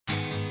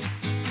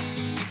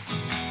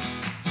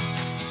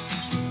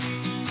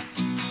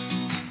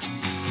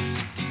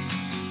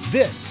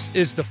This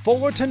is the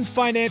Fullerton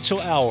Financial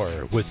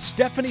Hour with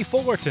Stephanie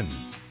Fullerton,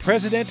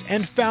 president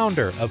and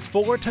founder of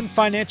Fullerton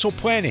Financial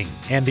Planning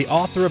and the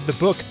author of the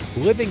book,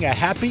 Living a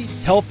Happy,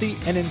 Healthy,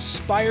 and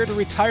Inspired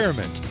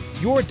Retirement,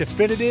 your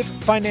definitive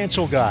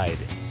financial guide.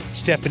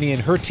 Stephanie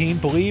and her team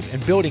believe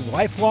in building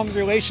lifelong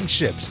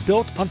relationships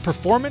built on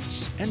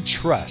performance and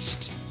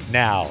trust.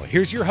 Now,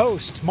 here's your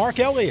hosts, Mark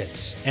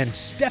Elliott and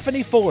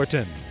Stephanie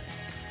Fullerton.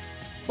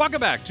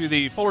 Welcome back to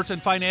the Fullerton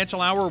Financial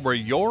Hour, where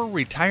your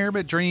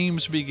retirement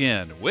dreams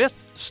begin with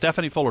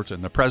Stephanie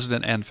Fullerton, the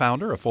president and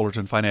founder of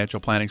Fullerton Financial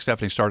Planning.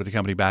 Stephanie started the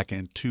company back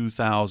in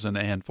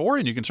 2004,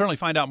 and you can certainly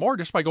find out more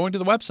just by going to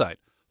the website,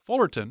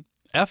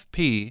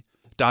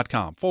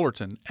 fullertonfp.com,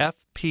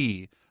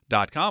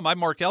 fullertonfp.com. I'm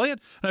Mark Elliott,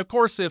 and of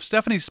course, if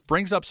Stephanie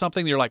brings up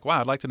something that you're like,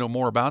 wow, I'd like to know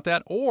more about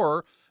that,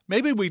 or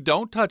maybe we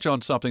don't touch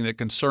on something that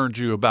concerns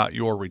you about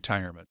your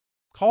retirement,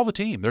 call the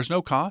team. There's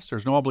no cost,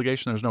 there's no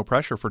obligation, there's no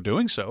pressure for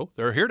doing so.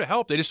 They're here to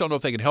help. They just don't know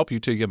if they can help you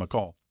till you give them a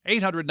call.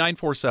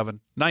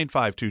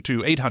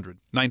 800-947-9522,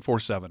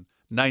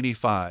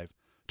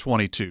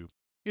 800-947-9522.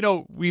 You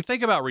know, we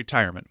think about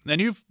retirement, and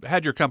you've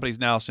had your companies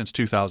now since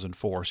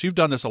 2004, so you've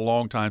done this a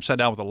long time, sat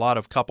down with a lot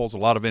of couples, a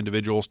lot of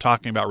individuals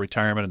talking about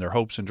retirement and their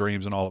hopes and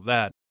dreams and all of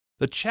that.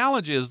 The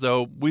challenge is,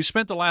 though, we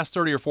spent the last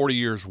 30 or 40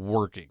 years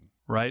working,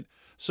 right?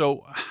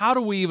 So how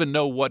do we even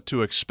know what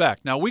to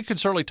expect? Now, we can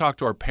certainly talk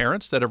to our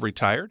parents that have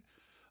retired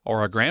or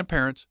our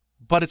grandparents,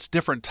 but it's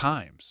different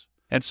times.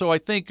 And so I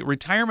think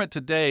retirement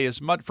today is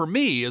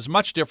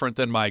much different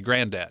than my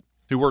granddad,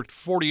 who worked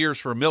 40 years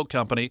for a milk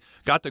company,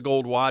 got the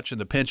gold watch and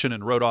the pension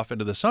and rode off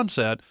into the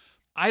sunset.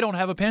 I don't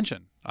have a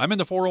pension. I'm in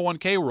the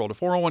 401k world. A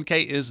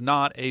 401k is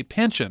not a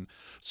pension.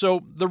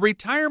 So the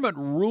retirement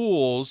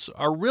rules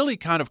are really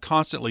kind of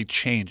constantly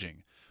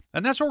changing.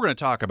 And that's what we're going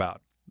to talk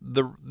about.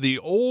 The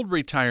old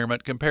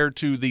retirement compared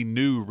to the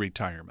new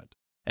retirement.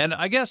 And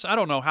I guess, I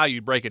don't know how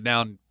you break it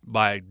down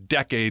by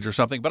decades or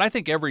something, but I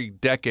think every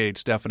decade,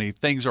 Stephanie,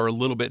 things are a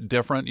little bit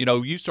different. You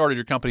know, you started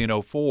your company in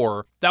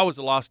 2004. That was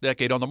the lost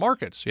decade on the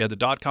markets. You had the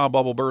dot-com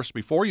bubble burst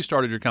before you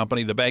started your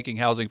company, the banking,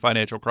 housing,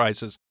 financial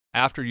crisis.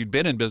 After you'd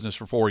been in business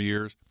for 4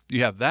 years,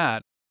 you have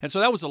that. And so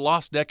that was the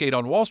lost decade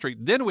on Wall Street.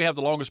 Then we have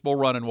the longest bull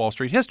run in Wall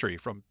Street history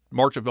from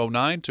March of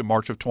 2009 to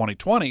March of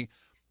 2020.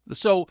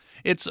 So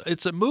it's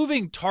a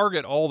moving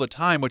target all the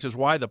time, which is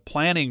why the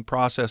planning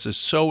process is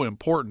so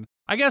important.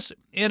 I guess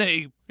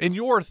in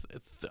your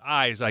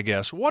eyes, I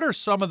guess, what are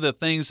some of the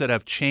things that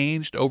have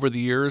changed over the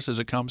years as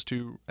it comes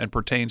to and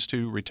pertains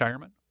to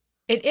retirement?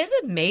 It is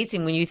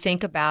amazing when you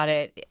think about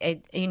it.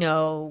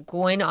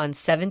 Going on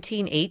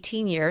 17,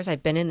 18 years,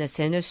 I've been in this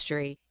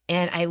industry,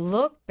 and I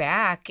look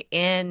back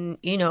and,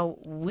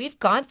 we've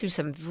gone through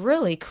some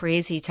really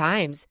crazy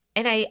times.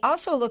 And I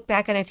also look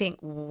back and I think,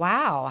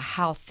 wow,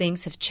 how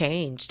things have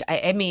changed.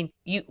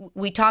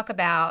 We talk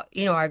about,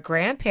 our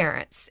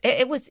grandparents.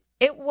 It was,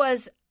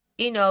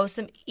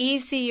 some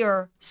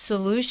easier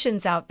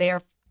solutions out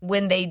there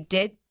when they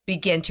did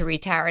begin to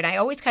retire. And I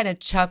always kind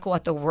of chuckle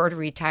at the word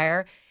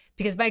retire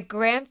because my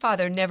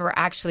grandfather never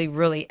actually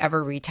really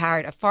ever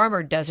retired. A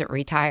farmer doesn't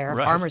retire. A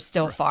farmer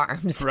still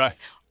farms. Right.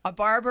 A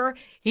barber,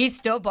 he's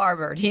still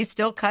barbered. He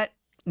still cut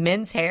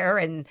men's hair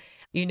and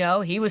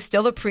he was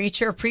still a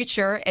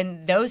preacher.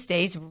 And those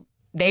days,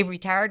 they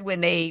retired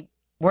when they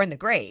were in the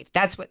grave.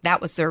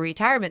 That was their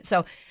retirement.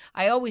 So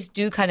I always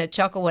do kind of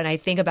chuckle when I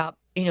think about,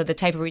 the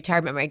type of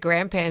retirement my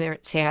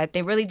grandparents had.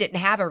 They really didn't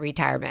have a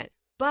retirement.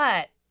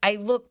 But I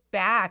look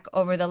back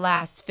over the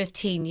last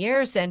 15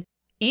 years and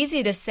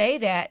easy to say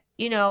that,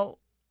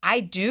 I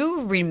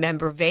do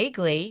remember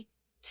vaguely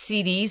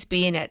CDs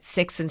being at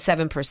 6 and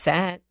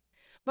 7%.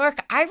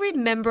 Mark, I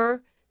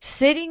remember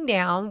sitting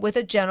down with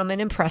a gentleman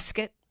in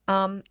Prescott,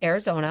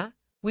 Arizona.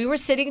 We were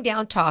sitting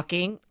down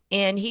talking,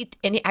 and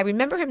I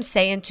remember him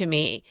saying to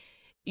me,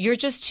 "You're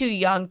just too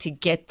young to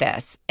get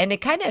this." And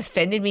it kind of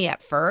offended me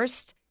at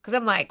first because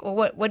I'm like, "Well,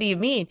 what do you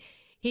mean?"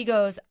 He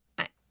goes,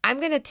 "I'm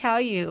going to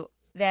tell you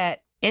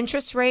that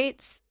interest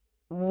rates,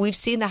 we've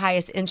seen the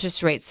highest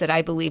interest rates that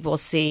I believe we'll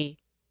see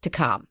to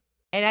come."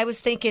 And I was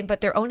thinking,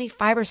 but they're only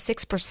 5 or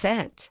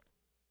 6%.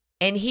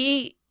 And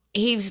he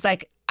was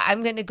like,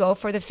 "I'm going to go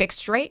for the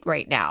fixed rate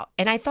right now."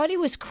 And I thought he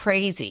was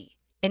crazy.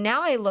 And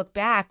now I look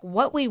back,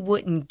 what we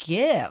wouldn't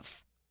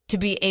give to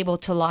be able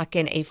to lock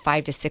in a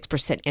 5 to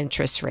 6%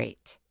 interest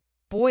rate.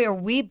 Boy, are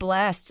we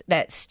blessed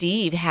that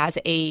Steve has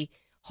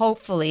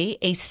hopefully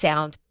a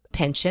sound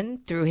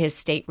pension through his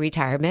state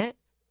retirement.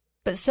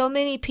 But so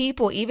many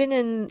people, even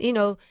in,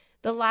 the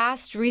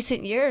last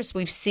recent years,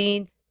 we've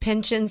seen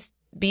pensions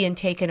being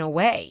taken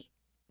away,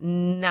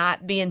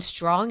 not being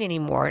strong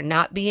anymore,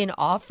 not being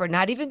offered,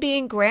 not even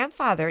being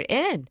grandfathered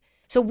in.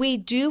 So we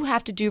do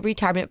have to do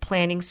retirement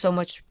planning so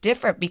much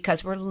different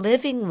because we're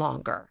living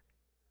longer.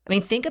 I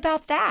mean, think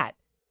about that.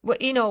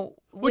 Would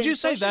you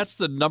say that's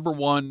the number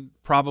one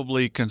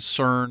probably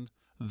concern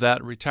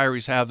that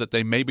retirees have that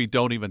they maybe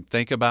don't even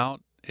think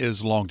about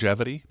is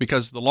longevity?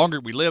 Because the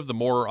longer we live, the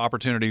more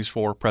opportunities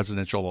for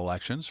presidential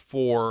elections,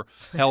 for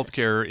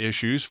healthcare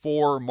issues,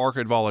 for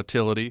market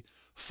volatility,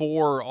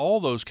 for all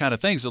those kind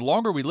of things. The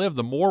longer we live,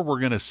 the more we're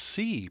going to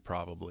see,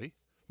 probably.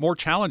 More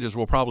challenges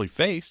we'll probably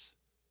face.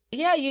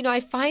 Yeah, I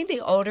find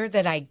the older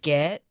that I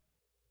get,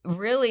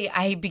 really,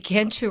 I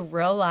begin to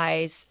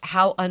realize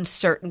how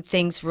uncertain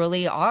things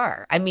really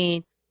are. I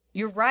mean,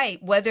 you're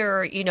right.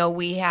 Whether,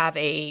 we have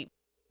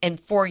in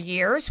 4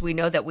 years, we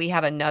know that we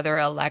have another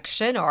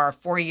election, or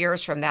 4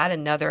 years from that,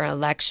 another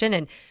election.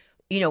 And,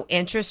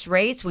 interest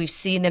rates, we've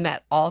seen them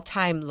at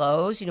all-time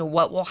lows.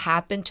 What will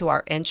happen to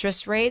our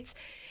interest rates?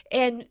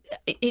 And,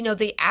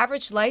 the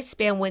average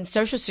lifespan when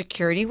Social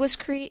Security was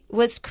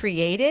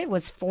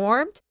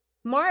formed,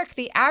 Mark,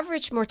 the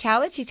average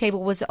mortality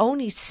table was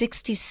only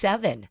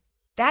 67.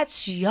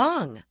 That's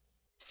young.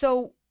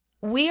 So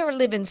we are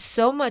living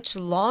so much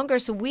longer.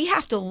 So we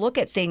have to look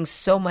at things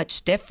so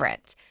much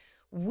different.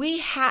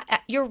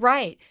 You're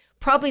right.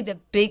 Probably the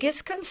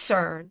biggest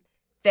concern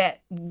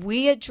that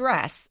we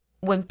address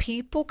when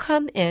people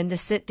come in to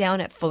sit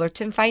down at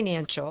Fullerton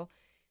Financial,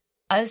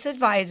 us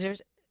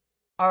advisors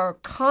are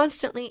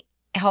constantly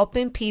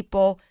helping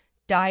people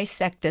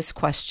dissect this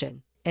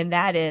question. And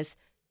that is,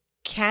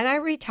 can I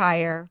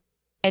retire?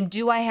 And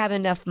do I have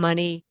enough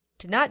money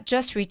to not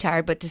just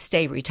retire, but to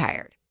stay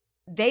retired?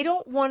 They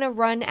don't want to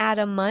run out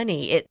of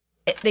money.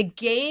 The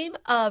game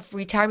of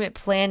retirement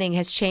planning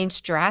has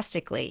changed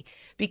drastically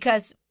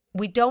because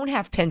we don't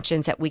have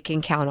pensions that we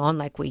can count on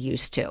like we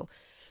used to.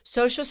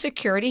 Social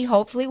Security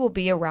hopefully will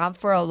be around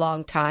for a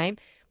long time,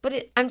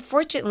 but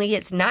unfortunately,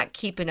 it's not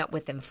keeping up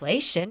with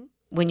inflation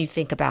when you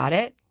think about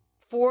it.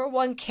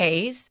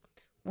 401ks,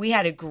 we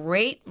had a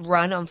great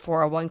run on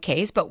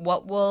 401ks, but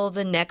what will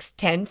the next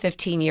 10,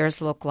 15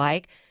 years look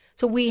like?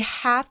 So we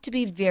have to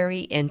be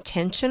very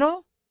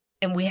intentional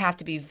and we have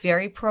to be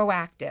very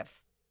proactive.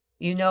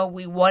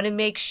 We want to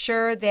make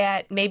sure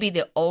that maybe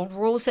the old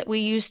rules that we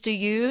used to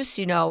use,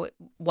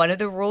 one of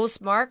the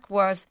rules, Mark,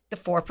 was the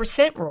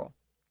 4% rule.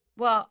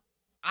 Well,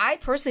 I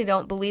personally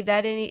don't believe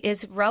that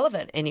is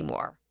relevant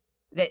anymore.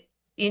 That,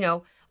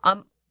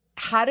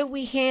 how do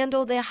we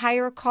handle the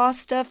higher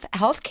cost of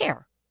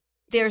healthcare?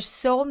 There's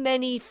so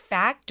many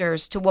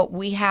factors to what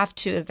we have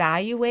to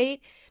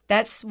evaluate.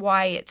 That's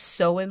why it's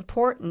so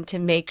important to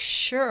make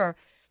sure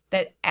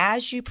that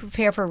as you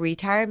prepare for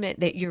retirement,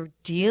 that you're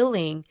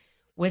dealing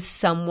with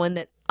someone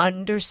that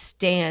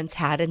understands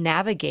how to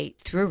navigate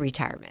through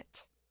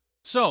retirement.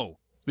 So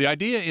the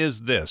idea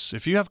is this: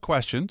 if you have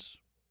questions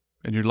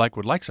and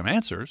would like some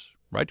answers,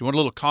 right? You want a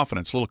little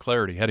confidence, a little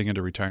clarity heading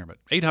into retirement.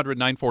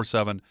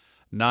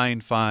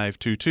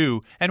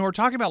 800-947-9522. And we're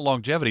talking about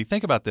longevity.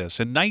 Think about this.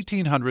 In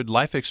 1900,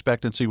 life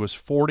expectancy was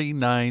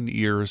 49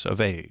 years of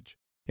age.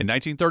 In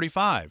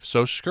 1935,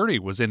 Social Security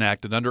was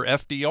enacted under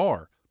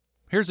FDR.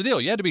 Here's the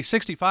deal. You had to be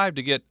 65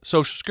 to get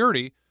Social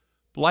Security.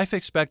 Life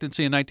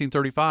expectancy in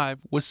 1935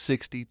 was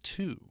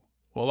 62.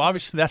 Well,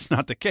 obviously, that's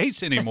not the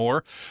case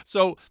anymore.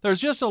 So there's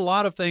just a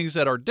lot of things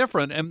that are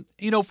different. And,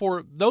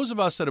 for those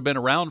of us that have been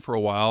around for a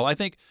while, I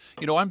think,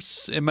 I'm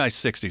in my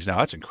 60s now.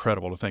 That's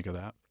incredible to think of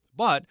that.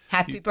 But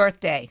happy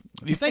birthday.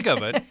 You think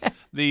of it,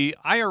 the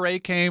IRA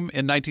came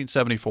in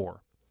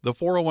 1974. The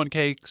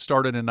 401k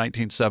started in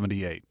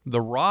 1978.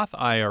 The Roth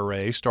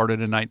IRA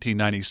started in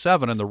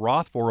 1997, and the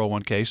Roth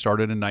 401k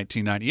started in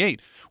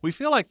 1998. We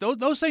feel like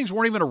those things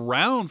weren't even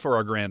around for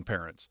our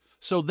grandparents.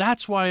 So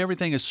that's why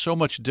everything is so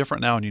much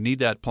different now, and you need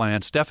that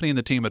plan. Stephanie and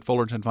the team at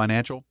Fullerton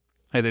Financial,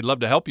 hey, they'd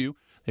love to help you.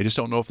 They just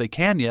don't know if they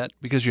can yet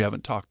because you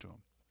haven't talked to them.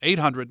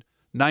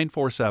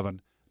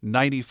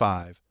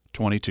 800-947-9522.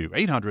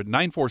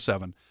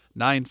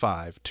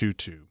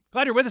 800-947-9522.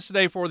 Glad you're with us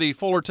today for the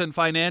Fullerton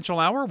Financial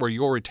Hour, where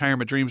your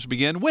retirement dreams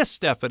begin with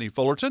Stephanie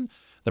Fullerton,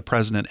 the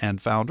president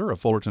and founder of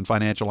Fullerton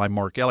Financial. I'm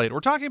Mark Elliott.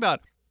 We're talking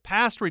about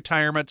past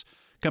retirements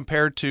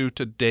compared to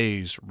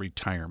today's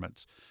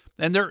retirements.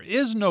 And there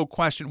is no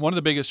question, one of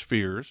the biggest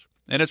fears,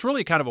 and it's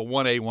really kind of a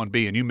 1A,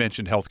 1B, and you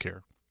mentioned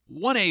healthcare.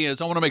 1A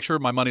is I want to make sure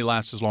my money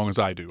lasts as long as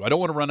I do. I don't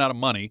want to run out of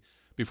money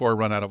before I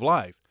run out of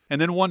life.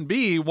 And then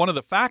 1B, one of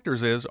the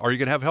factors is, are you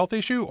going to have a health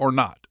issue or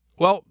not?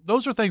 Well,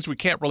 those are things we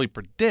can't really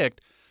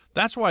predict.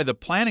 That's why the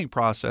planning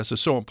process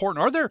is so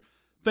important. Are there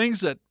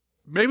things that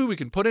maybe we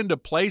can put into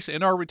place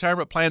in our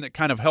retirement plan that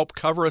kind of help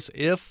cover us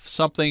if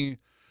something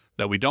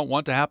that we don't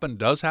want to happen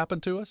does happen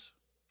to us?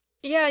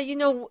 Yeah,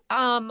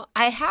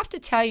 I have to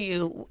tell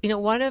you,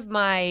 one of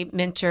my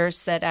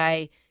mentors that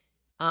I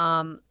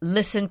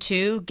listen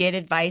to, get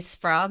advice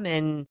from,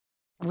 and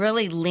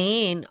really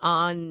lean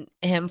on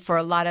him for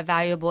a lot of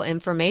valuable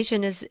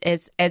information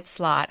is Ed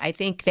Slott. I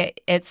think that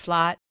Ed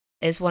Slott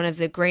is one of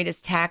the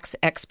greatest tax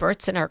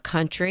experts in our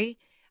country.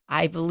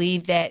 I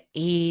believe that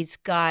he's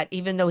got,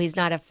 even though he's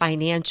not a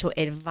financial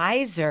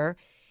advisor,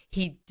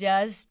 he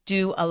does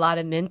do a lot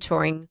of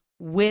mentoring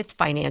with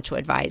financial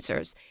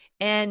advisors.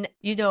 And,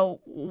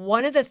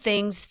 one of the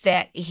things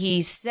that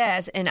he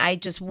says, and I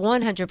just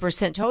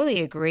 100%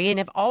 totally agree, and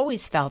I've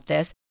always felt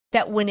this,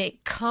 that when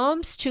it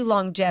comes to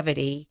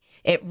longevity,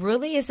 it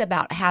really is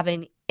about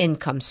having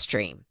income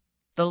stream.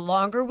 The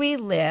longer we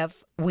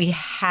live, we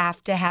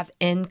have to have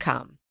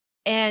income.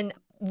 And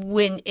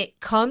when it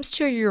comes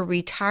to your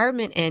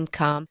retirement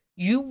income,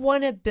 You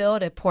want to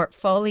build a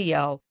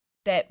portfolio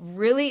that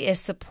really is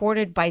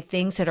supported by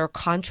things that are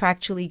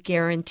contractually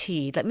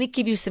guaranteed. Let me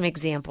give you some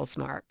examples,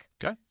 Mark.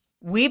 Okay.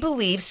 We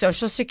believe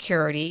Social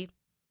Security,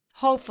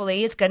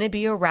 hopefully, is going to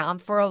be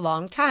around for a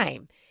long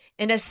time.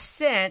 In a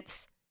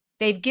sense,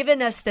 they've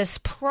given us this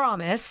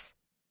promise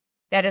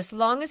that as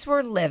long as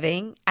we're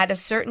living at a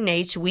certain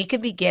age, we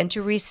can begin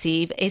to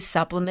receive a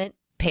supplement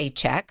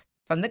paycheck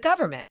from the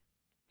government.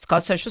 It's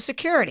called Social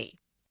Security.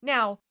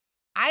 Now,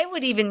 I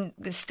would even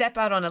step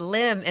out on a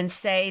limb and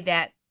say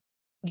that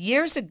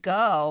years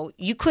ago,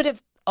 you could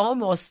have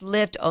almost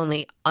lived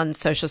only on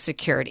Social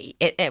Security.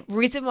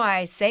 Reason why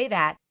I say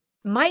that,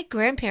 my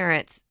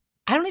grandparents,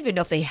 I don't even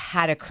know if they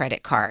had a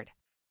credit card.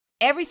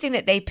 Everything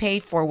that they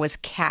paid for was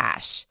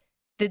cash.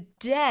 The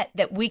debt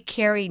that we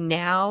carry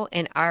now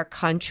in our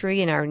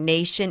country and our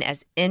nation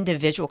as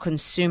individual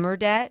consumer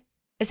debt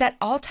is at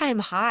all-time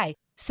high.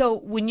 So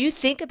when you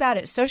think about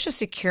it, Social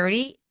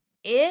Security,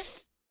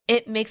 if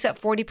it makes up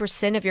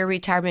 40% of your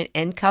retirement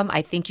income,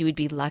 I think you would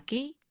be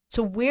lucky.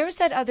 So where's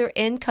that other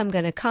income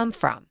going to come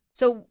from?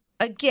 So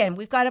again,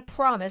 we've got a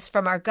promise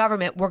from our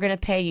government, we're going to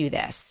pay you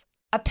this.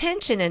 A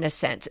pension, in a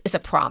sense, is a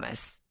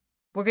promise.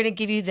 We're going to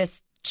give you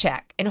this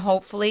check, and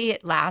hopefully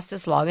it lasts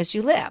as long as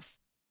you live.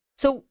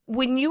 So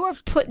when you are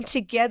putting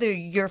together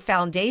your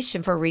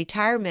foundation for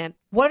retirement,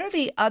 what are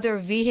the other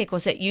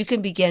vehicles that you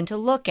can begin to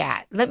look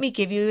at? Let me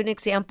give you an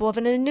example of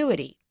an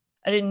annuity.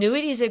 An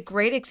annuity is a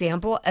great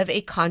example of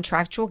a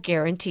contractual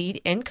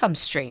guaranteed income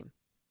stream.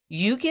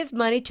 You give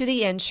money to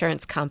the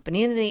insurance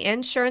company, and the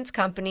insurance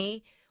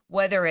company,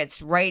 whether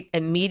it's right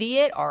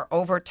immediate or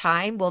over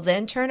time, will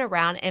then turn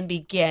around and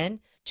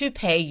begin to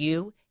pay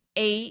you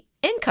a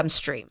income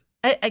stream,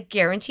 a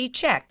guaranteed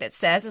check that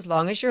says as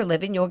long as you're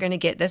living, you're going to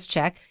get this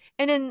check.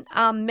 And in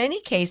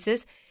many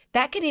cases,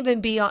 that can even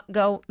be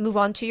move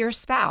on to your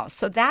spouse.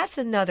 So that's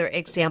another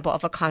example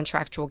of a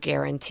contractual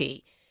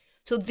guarantee.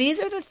 So these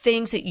are the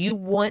things that you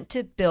want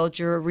to build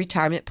your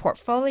retirement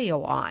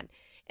portfolio on.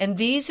 And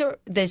these are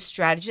the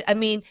strategies. I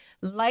mean,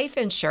 life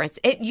insurance.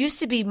 It used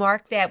to be,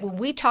 Mark, that when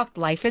we talked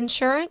life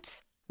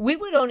insurance, we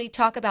would only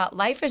talk about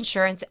life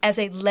insurance as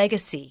a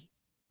legacy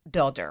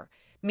builder,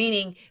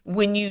 meaning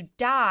when you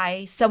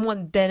die,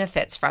 someone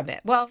benefits from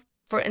it. Well,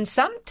 and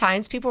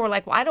sometimes people were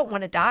like, well, I don't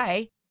want to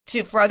die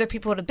for other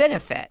people to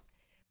benefit.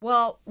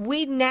 Well,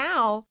 we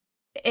now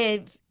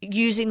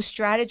using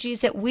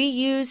strategies that we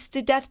use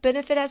the death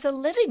benefit as a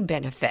living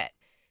benefit,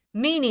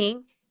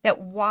 meaning that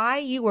while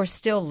you are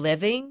still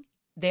living,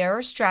 there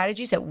are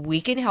strategies that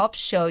we can help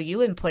show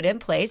you and put in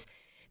place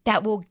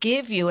that will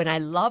give you, and I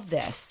love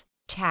this,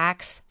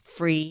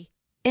 tax-free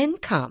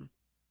income.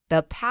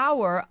 The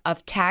power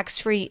of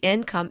tax-free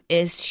income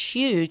is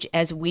huge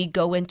as we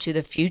go into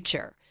the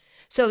future.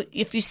 So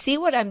if you see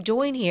what I'm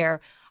doing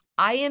here,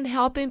 I am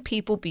helping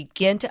people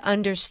begin to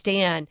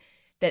understand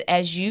that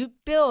as you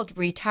build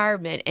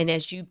retirement and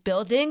as you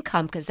build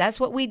income, because that's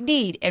what we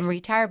need in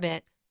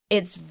retirement,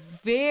 it's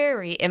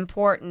very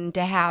important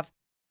to have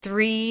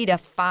 3 to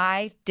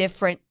 5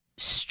 different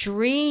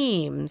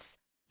streams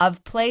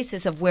of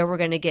places of where we're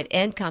going to get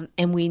income,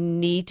 and we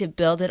need to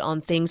build it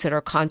on things that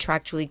are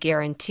contractually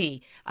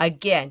guaranteed.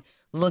 Again,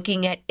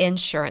 looking at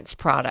insurance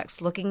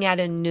products, looking at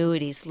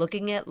annuities,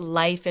 looking at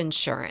life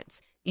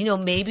insurance. You know,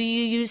 maybe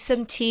you use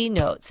some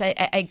T-notes.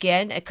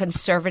 Again, a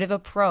conservative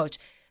approach.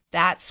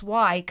 That's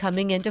why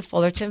coming into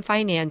Fullerton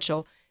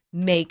Financial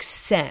makes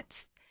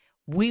sense.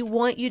 We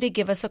want you to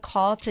give us a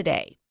call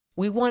today.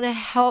 We want to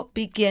help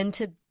begin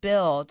to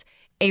build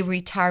a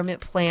retirement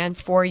plan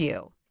for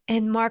you.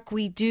 And Mark,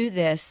 we do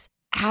this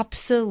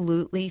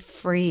absolutely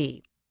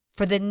free.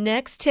 For the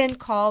next 10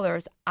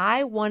 callers,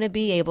 I want to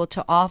be able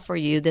to offer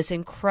you this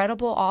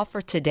incredible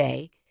offer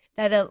today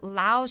that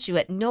allows you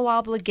at no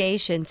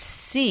obligation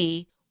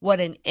see what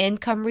an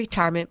income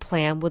retirement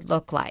plan would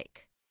look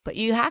like. But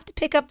you have to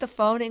pick up the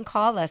phone and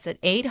call us at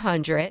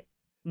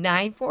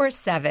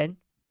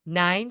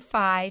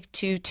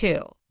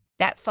 800-947-9522.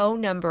 That phone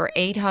number,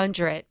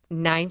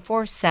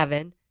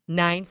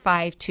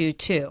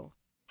 800-947-9522.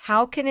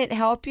 How can it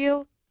help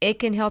you? It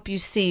can help you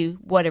see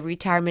what a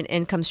retirement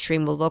income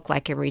stream will look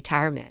like in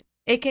retirement.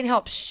 It can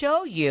help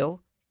show you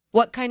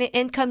what kind of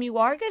income you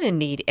are going to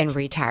need in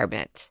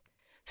retirement.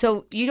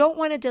 So you don't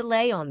want to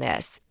delay on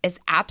this. It's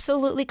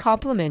absolutely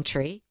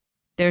complimentary.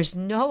 There's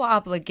no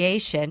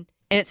obligation,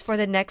 and it's for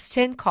the next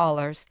 10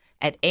 callers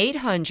at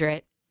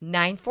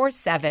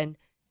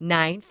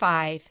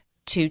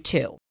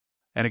 800-947-9522.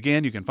 And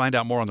again, you can find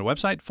out more on the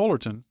website,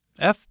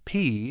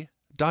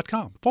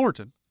 FullertonFP.com.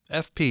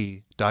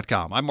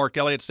 FullertonFP.com. I'm Mark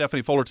Elliott.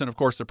 Stephanie Fullerton, of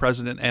course, the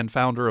president and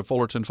founder of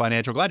Fullerton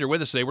Financial. Glad you're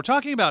with us today. We're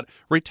talking about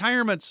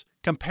retirements,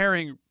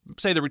 comparing,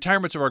 say, the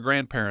retirements of our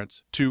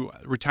grandparents to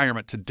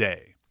retirement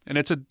today. And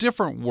it's a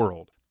different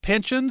world.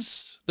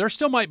 Pensions, there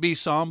still might be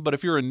some, but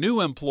if you're a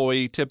new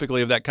employee,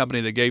 typically of that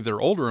company that gave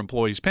their older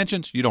employees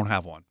pensions, you don't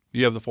have one.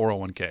 You have the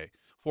 401k.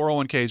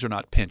 401ks are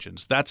not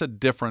pensions. That's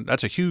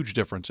a huge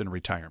difference in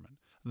retirement.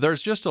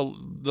 There's just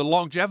the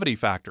longevity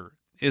factor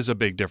is a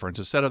big difference.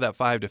 Instead of that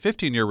 5 to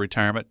 15 year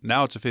retirement,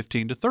 now it's a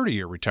 15 to 30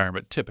 year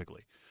retirement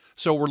typically.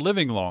 So we're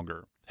living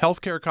longer.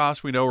 Healthcare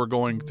costs, we know, are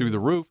going through the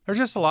roof. There's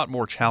just a lot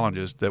more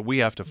challenges that we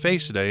have to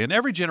face today, and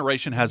every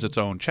generation has its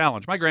own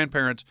challenge. My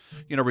grandparents,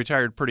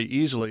 retired pretty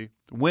easily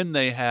when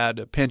they had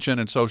a pension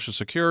and Social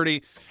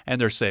Security and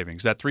their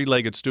savings. That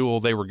three-legged stool,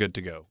 they were good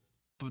to go,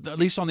 but at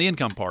least on the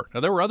income part. Now,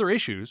 there were other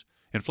issues.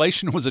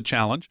 Inflation was a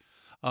challenge.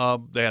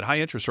 They had high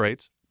interest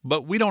rates,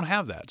 but we don't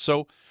have that.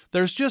 So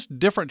there's just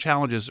different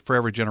challenges for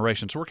every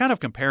generation. So we're kind of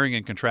comparing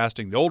and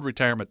contrasting the old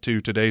retirement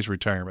to today's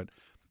retirement.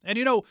 And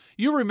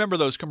you remember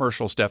those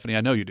commercials, Stephanie.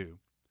 I know you do.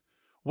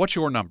 What's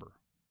your number?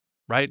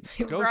 Right?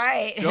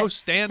 Right. Go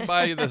stand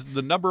by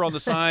the number on the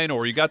sign,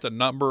 or you got the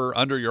number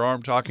under your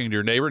arm talking to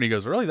your neighbor, and he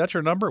goes, really, that's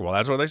your number? Well,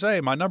 that's what they say.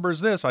 My number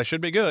is this. I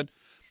should be good.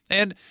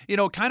 And,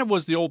 kind of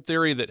was the old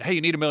theory that, hey,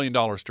 you need $1 million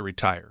to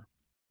retire.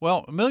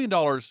 Well, $1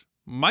 million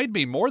might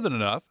be more than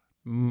enough,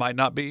 might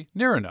not be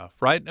near enough,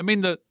 right? I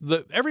mean,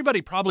 everybody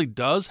probably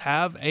does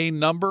have a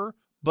number,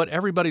 but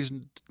everybody's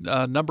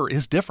number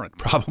is different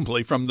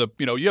probably from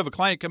you have a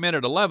client come in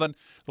at 11,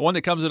 the one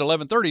that comes at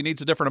 11:30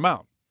 needs a different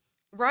amount.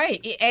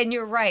 Right. And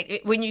you're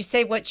right. When you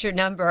say what's your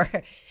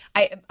number,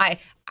 I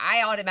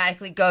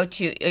automatically go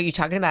to, are you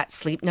talking about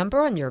sleep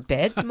number on your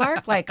bed,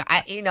 Mark? Like,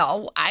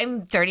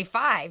 I'm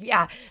 35.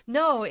 Yeah.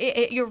 No,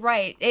 you're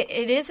right.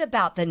 It is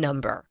about the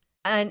number.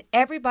 And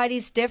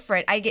everybody's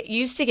different. I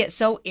used to get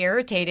so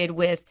irritated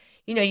with,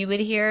 you would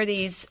hear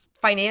these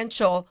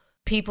financial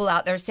people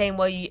out there saying,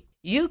 well,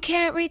 you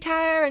can't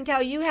retire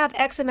until you have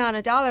X amount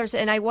of dollars.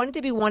 And I wanted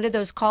to be one of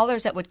those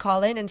callers that would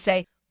call in and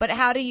say, but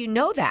how do you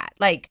know that?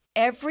 Like,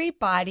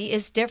 everybody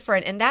is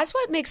different. And that's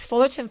what makes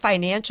Fullerton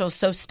Financial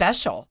so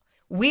special.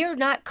 We are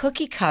not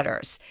cookie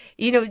cutters.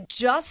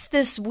 Just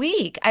this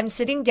week, I'm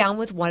sitting down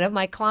with one of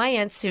my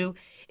clients who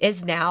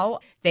is now,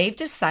 they've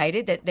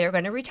decided that they're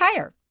going to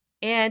retire.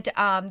 And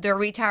their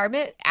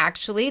retirement,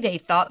 actually, they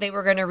thought they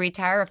were going to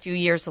retire a few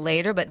years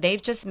later, but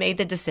they've just made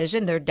the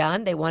decision. They're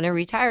done. They want to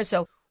retire.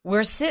 So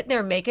we're sitting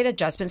there making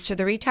adjustments to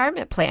the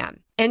retirement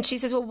plan. And she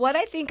says, well, what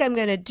I think I'm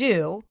going to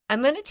do,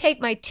 I'm going to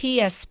take my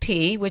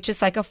TSP, which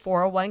is like a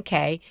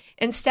 401k.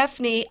 And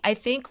Stephanie, I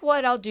think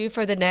what I'll do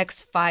for the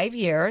next 5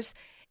 years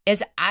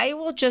is I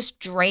will just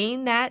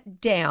drain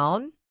that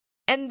down,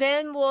 and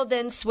then we'll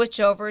then switch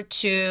over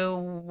to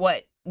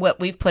what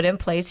we've put in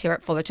place here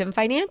at Fullerton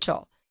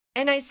Financial.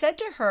 And I said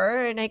to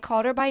her, and I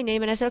called her by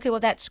name, and I said, okay, well,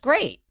 that's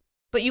great.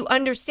 But you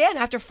understand,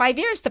 after 5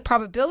 years, the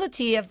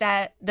probability of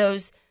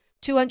those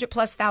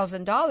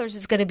 $200,000+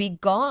 is going to be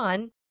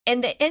gone,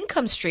 and the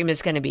income stream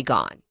is going to be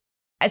gone.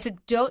 I said,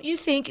 don't you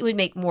think it would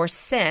make more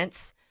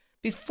sense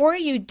before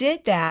you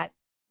did that?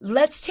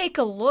 Let's take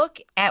a look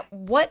at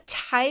what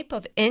type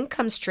of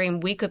income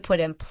stream we could put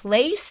in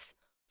place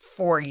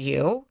for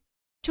you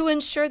to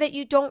ensure that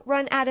you don't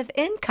run out of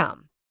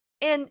income.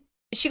 And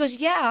she goes,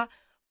 yeah,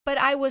 but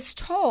I was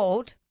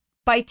told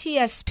by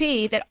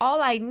TSP that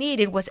all I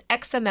needed was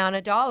X amount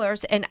of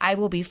dollars and I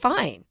will be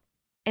fine.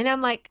 And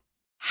I'm like,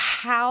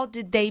 how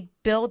did they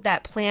build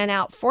that plan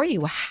out for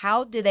you?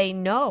 How do they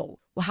know?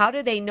 How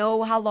do they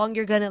know how long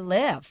you're going to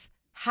live?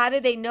 How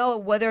do they know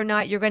whether or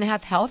not you're going to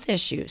have health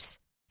issues?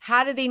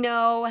 How do they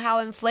know how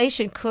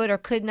inflation could or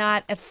could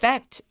not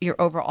affect your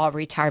overall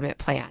retirement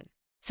plan?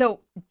 So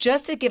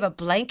just to give a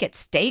blanket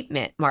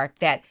statement, Mark,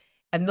 that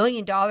 $1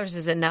 million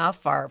is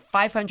enough, or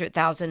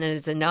 $500,000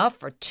 is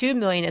enough, or $2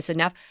 million is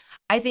enough,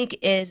 I think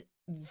is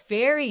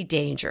very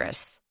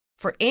dangerous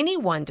for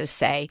anyone to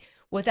say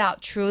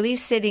without truly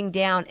sitting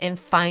down and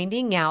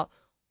finding out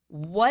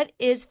what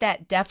is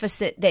that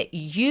deficit that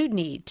you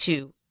need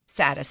to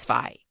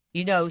satisfy.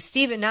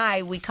 Steve and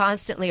I, we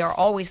constantly are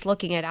always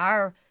looking at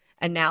our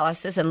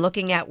analysis and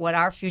looking at what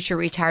our future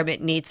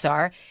retirement needs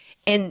are.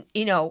 And,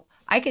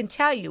 I can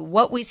tell you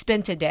what we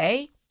spend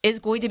today is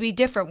going to be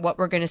different what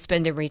we're going to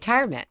spend in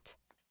retirement.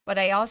 But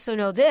I also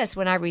know this,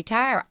 when I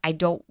retire, I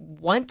don't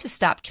want to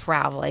stop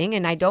traveling,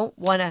 and I don't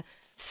want to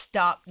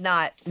stop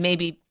not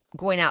maybe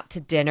going out to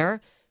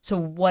dinner. So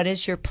what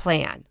is your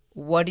plan?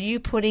 What are you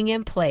putting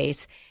in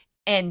place?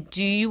 And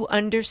do you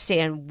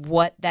understand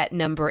what that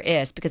number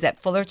is? Because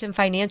at Fullerton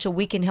Financial,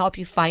 we can help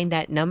you find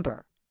that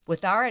number.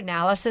 With our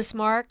analysis,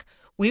 Mark,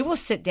 we will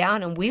sit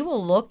down and we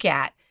will look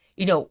at,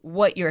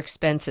 what your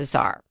expenses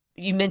are.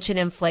 You mentioned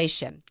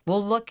inflation.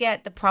 We'll look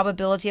at the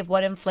probability of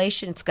what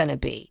inflation it's going to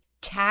be,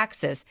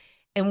 taxes,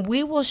 and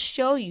we will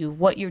show you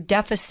what your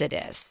deficit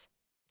is.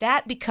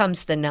 That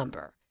becomes the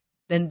number.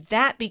 Then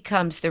that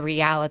becomes the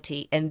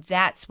reality, and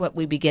that's what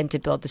we begin to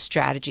build the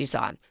strategies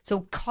on.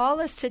 So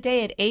call us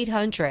today at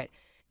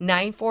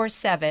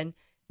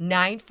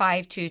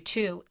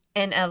 800-947-9522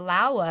 and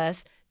allow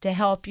us to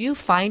help you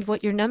find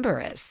what your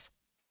number is.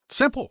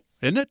 Simple,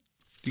 isn't it?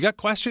 You got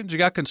questions, you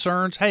got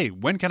concerns. Hey,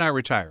 when can I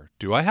retire?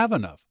 Do I have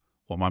enough?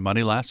 Will my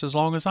money last as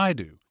long as I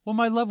do? Will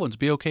my loved ones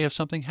be okay if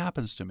something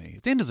happens to me?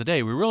 At the end of the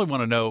day, we really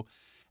want to know,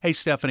 hey,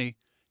 Stephanie,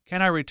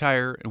 can I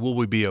retire and will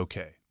we be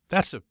okay?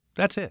 That's it.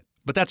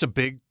 But that's a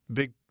big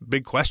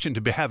question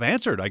to have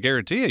answered. I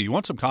guarantee you. You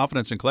want some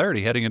confidence and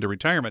clarity heading into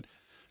retirement.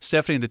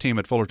 Stephanie and the team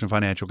at Fullerton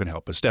Financial can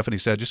help. As Stephanie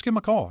said, just give them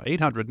a call,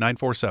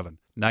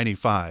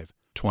 800-947-95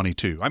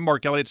 2022. I'm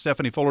Mark Elliott.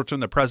 Stephanie Fullerton,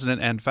 the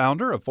president and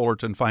founder of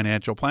Fullerton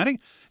Financial Planning.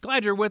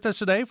 Glad you're with us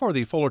today for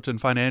the Fullerton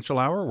Financial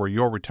Hour, where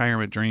your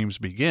retirement dreams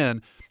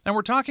begin. And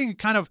we're talking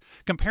kind of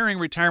comparing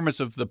retirements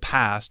of the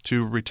past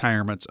to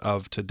retirements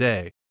of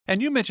today.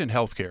 And you mentioned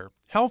healthcare.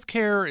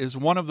 Healthcare is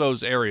one of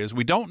those areas.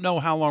 We don't know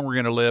how long we're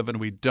going to live, and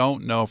we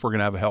don't know if we're going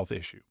to have a health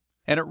issue.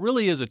 And it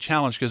really is a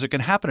challenge because it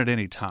can happen at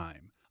any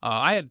time.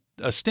 I had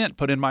a stent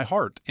put in my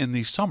heart in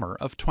the summer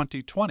of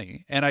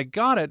 2020, and I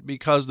got it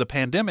because the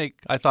pandemic,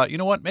 I thought, you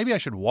know what, maybe I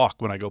should walk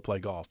when I go play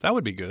golf. That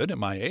would be good at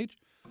my age.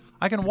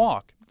 I can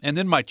walk. And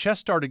then my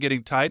chest started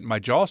getting tight and my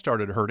jaw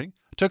started hurting.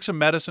 I took some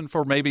medicine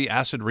for maybe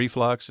acid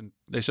reflux, and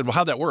they said, well,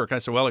 how'd that work? I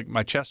said, well,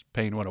 my chest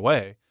pain went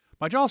away.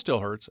 My jaw still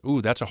hurts.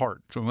 Ooh, that's a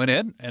heart. So I went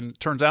in, and it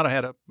turns out I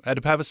had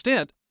to have a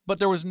stent, but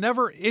there was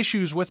never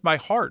issues with my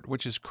heart,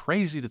 which is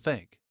crazy to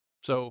think.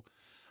 So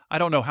I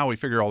don't know how we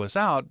figure all this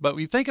out, but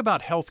we think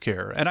about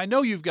healthcare, and I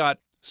know you've got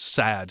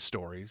sad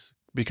stories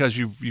because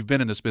you've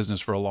been in this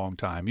business for a long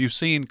time. You've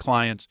seen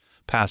clients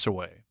pass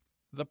away.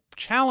 The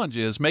challenge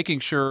is making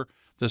sure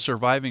the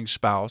surviving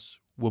spouse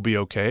will be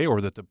okay, or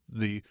that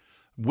the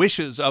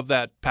wishes of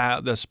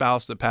the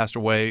spouse that passed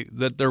away,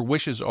 that their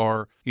wishes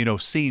are,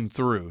 seen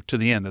through to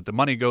the end, that the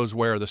money goes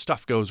where the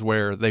stuff goes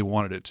where they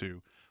wanted it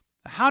to.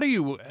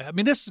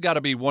 This has got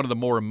to be one of the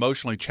more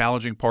emotionally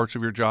challenging parts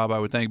of your job, I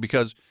would think,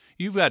 because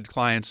you've had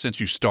clients since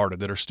you started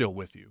that are still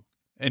with you,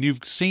 and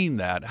you've seen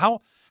that.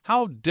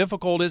 How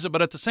difficult is it?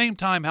 But at the same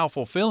time, how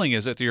fulfilling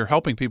is it that you're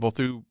helping people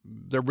through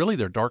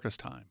their darkest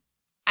time?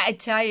 I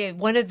tell you,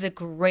 one of the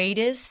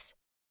greatest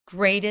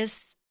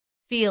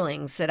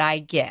feelings that I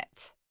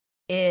get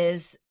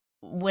is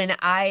when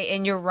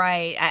and you're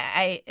right,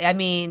 I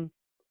mean,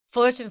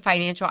 Fullerton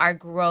Financial, our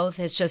growth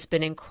has just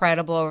been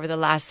incredible over the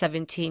last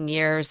 17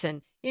 years,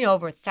 and,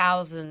 over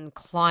 1,000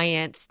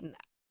 clients.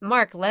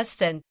 Mark,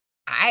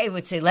 I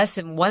would say less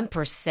than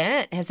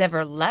 1% has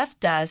ever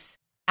left us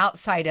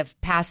outside of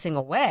passing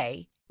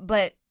away.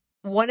 But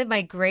one of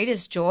my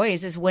greatest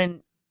joys is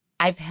when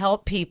I've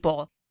helped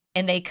people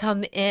and they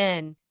come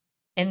in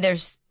and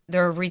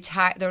they're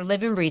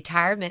living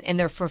retirement and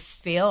they're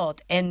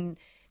fulfilled, and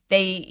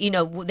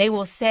they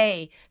will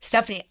say,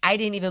 Stephanie, I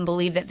didn't even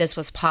believe that this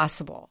was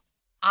possible.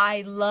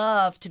 I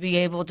love to be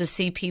able to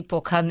see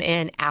people come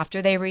in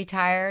after they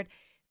retired.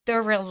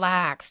 They're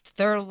relaxed.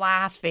 They're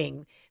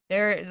laughing.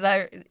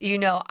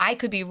 I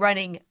could be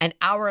running an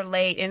hour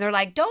late and they're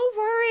like, don't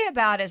worry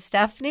about it,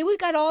 Stephanie. We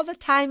got all the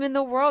time in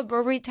the world.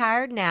 We're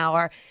retired now.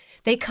 Or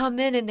they come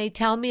in and they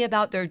tell me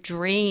about their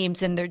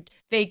dreams and their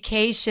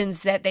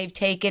vacations that they've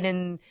taken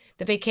and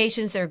the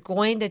vacations they're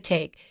going to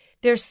take.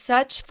 There's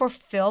such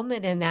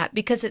fulfillment in that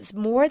because it's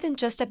more than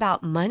just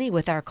about money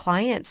with our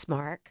clients,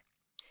 Mark.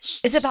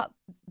 It's about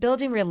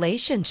building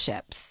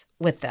relationships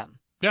with them.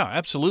 Yeah,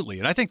 absolutely.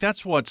 And I think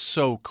that's what's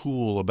so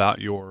cool about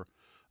your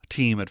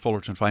team at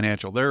Fullerton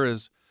Financial.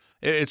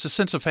 It's a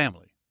sense of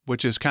family,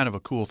 which is kind of a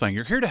cool thing.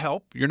 You're here to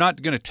help. You're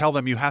not going to tell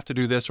them you have to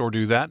do this or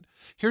do that.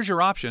 Here's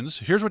your options.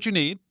 Here's what you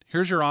need.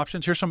 Here's your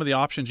options. Here's some of the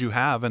options you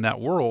have in that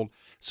world.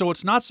 So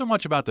it's not so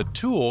much about the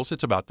tools,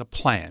 it's about the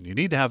plan. You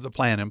need to have the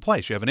plan in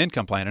place. You have an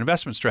income plan,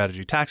 investment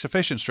strategy, tax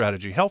efficient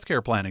strategy,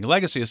 healthcare planning,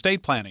 legacy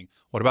estate planning.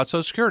 What about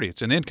Social Security?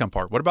 It's in the income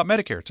part. What about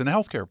Medicare? It's in the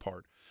healthcare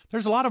part.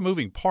 There's a lot of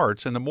moving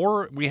parts, and the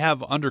more we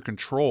have under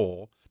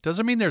control,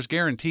 doesn't mean there's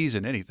guarantees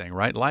in anything,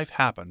 right? Life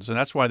happens, and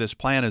that's why this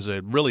plan is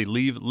a really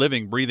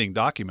living, breathing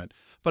document,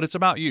 but it's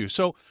about you.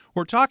 So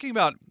we're talking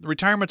about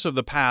retirements of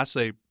the past,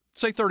 say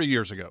 30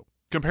 years ago,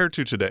 compared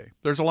to today.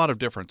 There's a lot of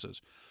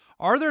differences.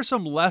 Are there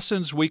some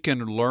lessons we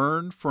can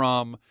learn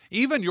from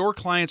even your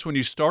clients when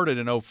you started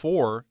in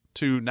 2004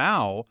 to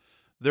now?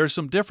 There's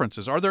some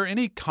differences. Are there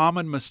any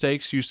common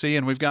mistakes you see?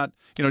 And we've got,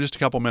 just a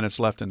couple minutes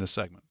left in this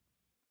segment.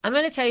 I'm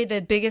going to tell you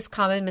the biggest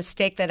common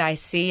mistake that I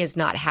see is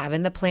not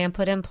having the plan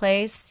put in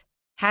place,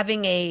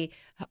 having a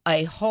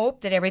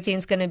hope that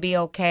everything's going to be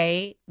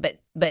okay,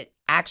 but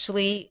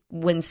actually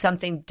when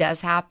something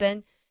does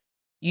happen,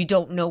 you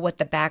don't know what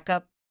the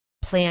backup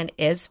plan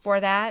is for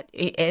that.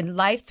 And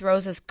life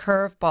throws us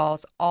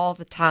curveballs all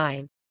the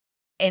time.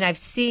 And I've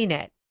seen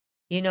it,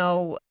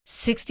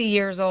 60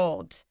 years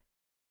old,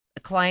 a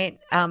client,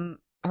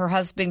 her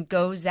husband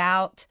goes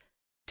out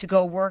to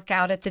go work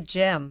out at the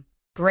gym,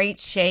 great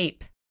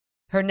shape.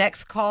 Her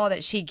next call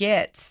that she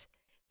gets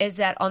is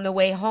that on the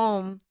way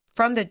home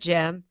from the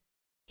gym,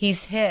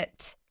 he's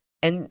hit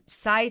and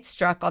side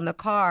struck on the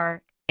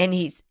car, and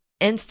he's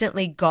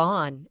instantly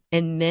gone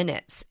in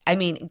minutes. I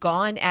mean,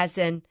 gone as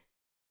in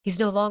he's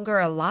no longer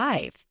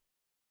alive.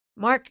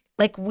 Mark,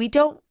 the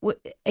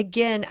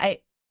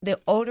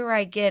older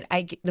I get,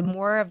 the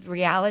more of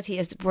reality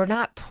is we're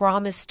not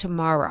promised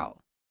tomorrow.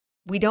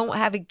 We don't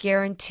have a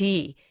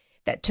guarantee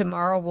that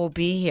tomorrow will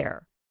be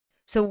here.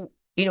 So,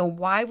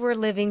 why we're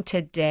living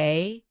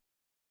today,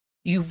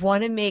 you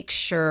want to make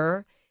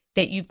sure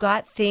that you've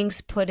got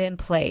things put in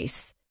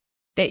place,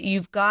 that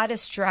you've got a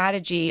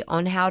strategy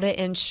on how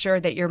to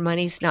ensure that your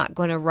money's not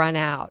going to run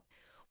out.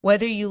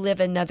 Whether you live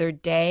another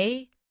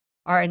day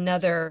or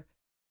another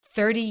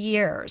 30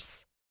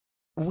 years,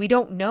 we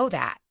don't know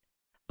that.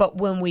 But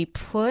when we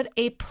put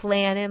a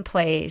plan in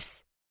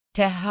place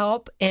to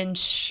help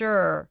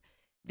ensure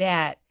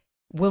that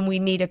when we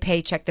need a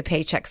paycheck, the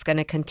paycheck's going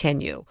to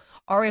continue,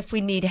 or if we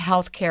need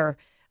healthcare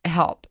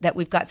help, that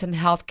we've got some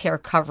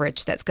healthcare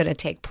coverage that's going to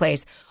take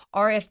place,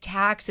 or if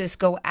taxes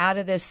go out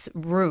of this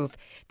roof,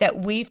 that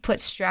we've put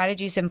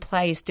strategies in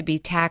place to be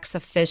tax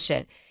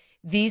efficient.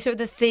 These are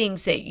the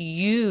things that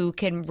you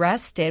can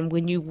rest in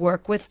when you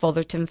work with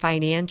Fullerton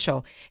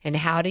Financial. And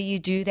how do you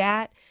do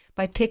that?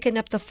 By picking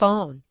up the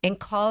phone and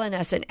calling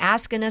us and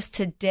asking us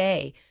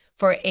today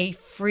for a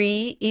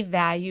free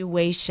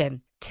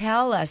evaluation.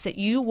 Tell us that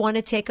you want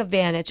to take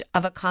advantage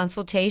of a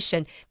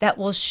consultation that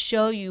will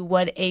show you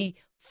what a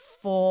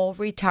full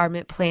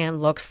retirement plan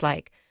looks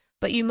like.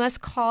 But you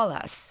must call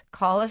us.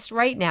 Call us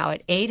right now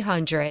at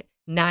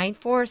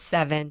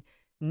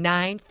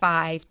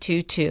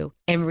 800-947-9522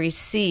 and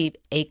receive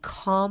a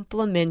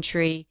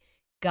complimentary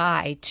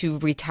guide to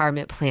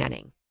retirement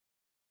planning.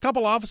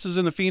 Couple offices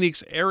in the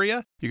Phoenix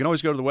area. You can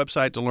always go to the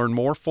website to learn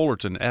more,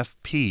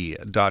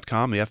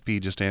 FullertonFP.com. The FP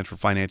just stands for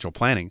financial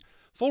planning.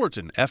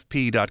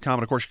 FullertonFP.com.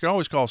 And, of course, you can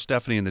always call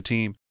Stephanie and the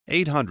team,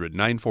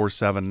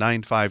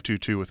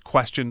 800-947-9522 with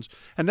questions.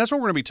 And that's what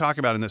we're going to be talking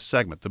about in this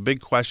segment, the big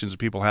questions that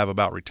people have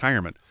about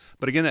retirement.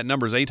 But again, that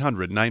number is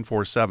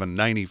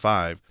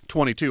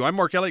 800-947-9522. I'm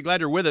Mark Elliott. Glad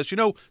you're with us. You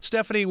know,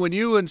 Stephanie, when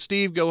you and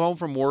Steve go home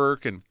from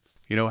work and,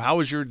 you know, how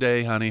was your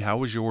day, honey? How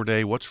was your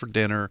day? What's for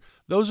dinner?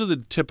 Those are the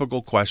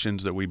typical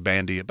questions that we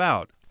bandy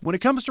about. When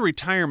it comes to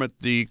retirement,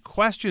 the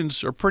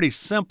questions are pretty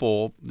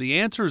simple. The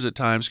answers at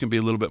times can be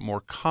a little bit more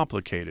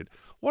complicated.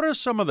 What are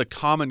some of the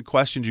common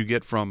questions you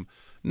get from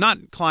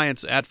not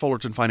clients at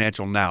Fullerton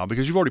Financial now,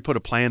 because you've already put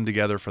a plan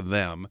together for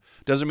them?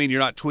 Doesn't mean you're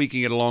not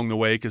tweaking it along the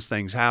way because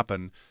things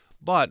happen.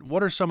 But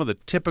what are some of the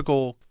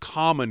typical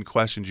common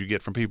questions you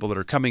get from people that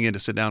are coming in to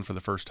sit down for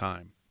the first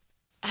time?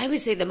 I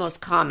would say the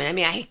most common. I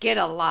mean, I get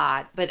a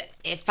lot, but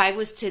if I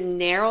was to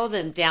narrow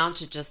them down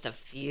to just a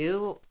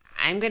few,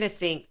 I'm going to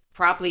think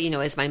probably,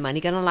 is my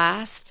money going to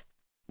last?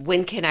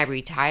 When can I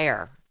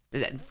retire?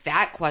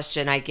 That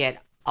question I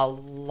get a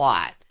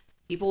lot.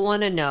 People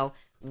want to know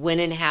when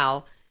and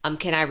how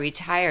can I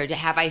retire?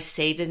 Have I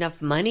saved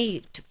enough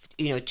money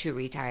to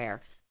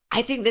retire?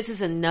 I think this is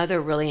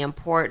another really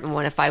important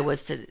one if I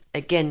was to,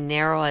 again,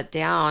 narrow it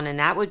down, and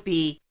that would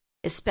be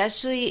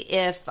especially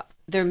if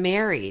they're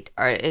married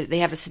or they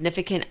have a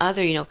significant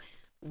other,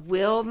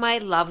 will my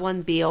loved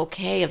one be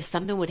okay if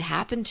something would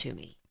happen to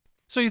me?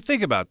 So you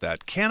think about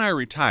that. Can I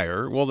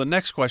retire? Well, the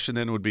next question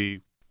then would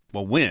be,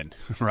 well, when,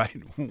 right?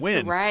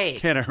 When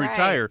can I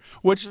retire? Right.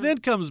 Which then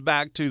comes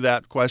back to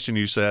that question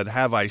you said,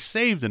 have I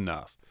saved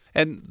enough?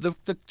 And the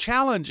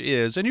challenge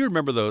is, and you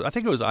remember those, I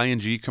think it was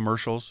ING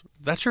commercials.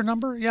 That's your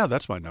number? Yeah,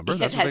 that's my number.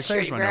 That's what they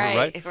say is my number,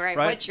 right? Right.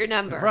 What's your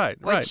number?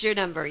 Right. What's your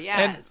number?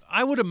 Yes. And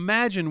I would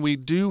imagine we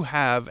do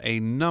have a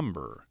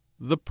number.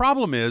 The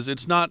problem is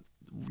it's not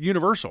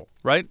universal,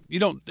 right?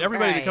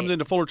 Everybody that comes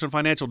into Fullerton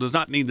Financial does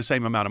not need the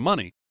same amount of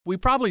money. We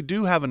probably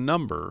do have a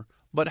number,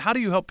 but how do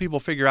you help people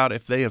figure out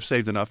if they have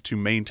saved enough to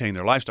maintain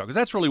their lifestyle? Because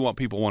that's really what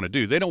people want to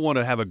do. They don't want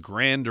to have a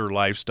grander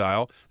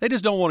lifestyle. They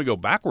just don't want to go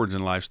backwards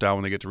in lifestyle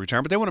when they get to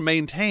retirement, but they want to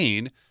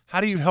maintain.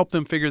 How do you help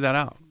them figure that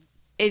out?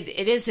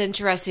 It is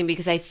interesting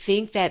because I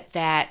think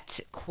that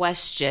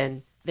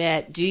question,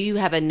 that do you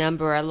have a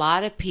number?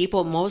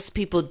 Most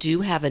people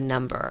do have a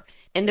number.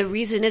 And the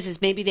reason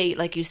is maybe they,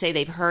 like you say,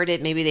 they've heard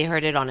it. Maybe they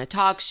heard it on a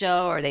talk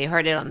show or they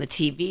heard it on the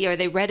TV or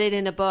they read it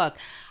in a book.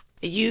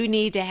 You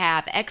need to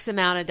have X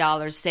amount of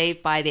dollars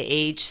saved by the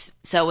age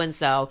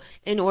so-and-so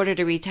in order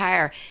to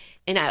retire.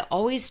 And I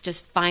always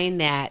just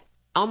find that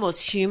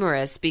almost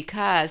humorous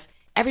because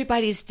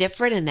everybody's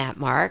different in that,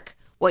 Mark.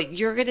 What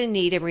you're going to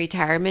need in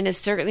retirement is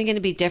certainly going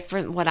to be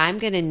different than what I'm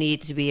going to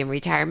need to be in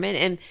retirement.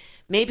 And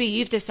maybe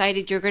you've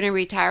decided you're going to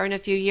retire in a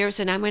few years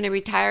and I'm going to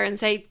retire in,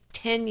 say,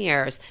 10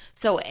 years.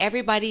 So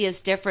everybody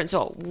is different.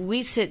 So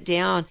we sit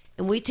down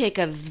and we take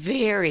a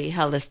very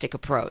holistic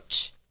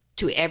approach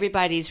to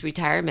everybody's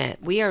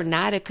retirement. We are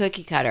not a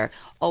cookie cutter.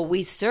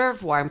 We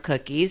serve warm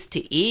cookies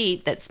to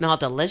eat that smell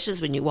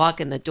delicious when you walk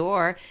in the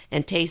door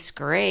and taste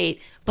great,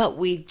 but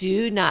we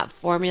do not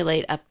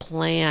formulate a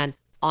plan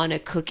on a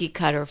cookie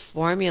cutter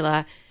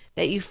formula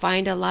that you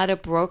find a lot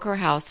of broker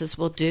houses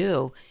will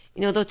do.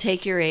 They'll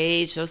take your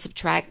age, they'll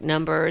subtract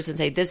numbers and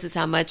say, this is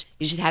how much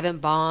you should have in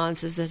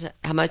bonds, this is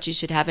how much you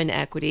should have in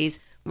equities.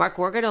 Mark,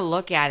 we're going to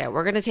look at it.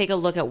 We're going to take a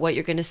look at what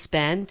you're going to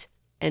spend,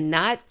 and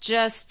not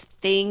just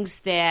things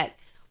that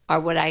are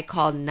what I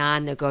call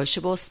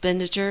non-negotiable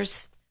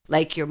expenditures,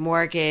 like your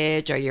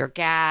mortgage or your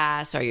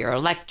gas or your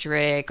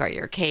electric or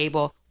your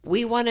cable.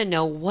 We want to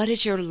know, what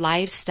is your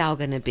lifestyle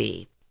going to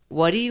be?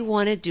 What do you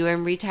want to do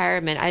in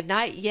retirement? I've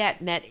not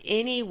yet met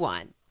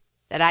anyone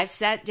that I've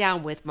sat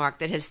down with, Mark,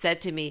 that has said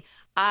to me,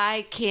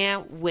 I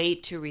can't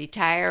wait to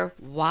retire.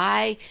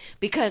 Why?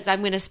 Because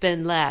I'm going to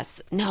spend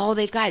less. No,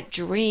 they've got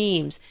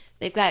dreams.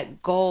 They've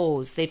got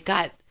goals. They've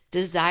got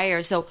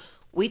desires. So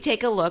we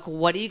take a look.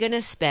 What are you going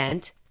to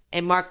spend?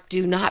 And Mark,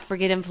 do not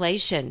forget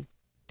inflation.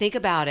 Think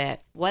about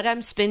it. What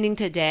I'm spending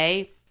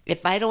today,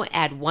 if I don't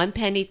add one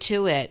penny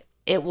to it,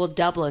 it will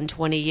double in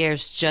 20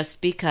 years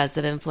just because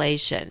of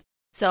inflation.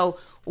 So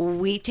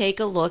we take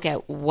a look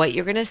at what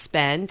you're going to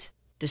spend,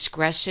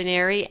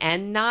 discretionary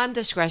and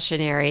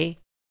non-discretionary.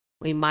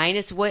 We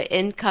minus what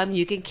income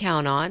you can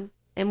count on,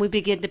 and we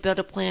begin to build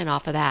a plan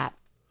off of that.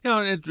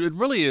 It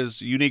really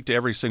is unique to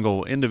every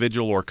single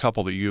individual or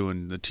couple that you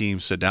and the team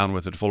sit down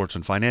with at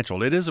Fullerton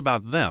Financial. It is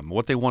about them,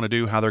 what they want to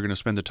do, how they're going to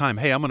spend the time.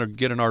 Hey, I'm going to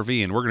get an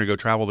RV and we're going to go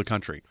travel the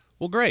country.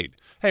 Well, great.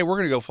 Hey, we're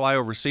going to go fly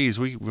overseas.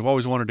 We've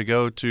always wanted to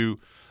go to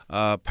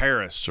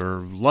Paris or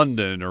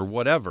London or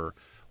whatever.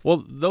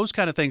 Well, those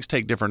kind of things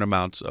take different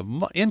amounts of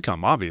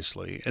income,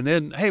 obviously. And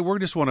then, hey, we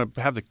just want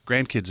to have the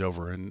grandkids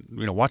over and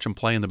watch them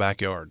play in the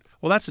backyard.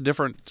 Well, that's a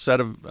different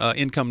set of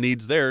income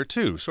needs there,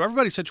 too. So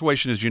everybody's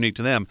situation is unique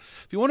to them.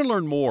 If you want to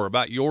learn more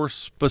about your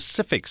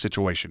specific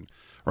situation,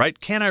 right?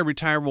 Can I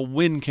retire? Well,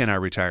 when can I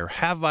retire?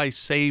 Have I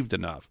saved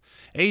enough?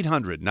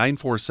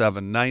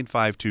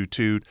 800-947-9522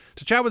 to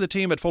chat with the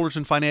team at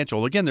Fullerton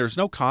Financial. Again, there's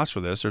no cost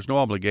for this. There's no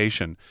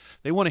obligation.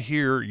 They want to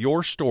hear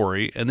your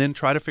story and then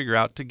try to figure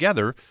out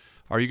together,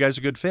 are you guys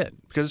a good fit?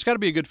 Because it's got to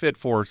be a good fit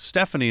for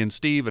Stephanie and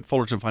Steve at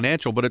Fullerton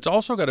Financial, but it's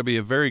also got to be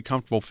a very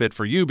comfortable fit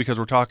for you because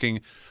we're talking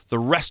the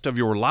rest of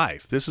your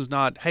life. This is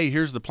not, hey,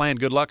 here's the plan,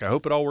 good luck, I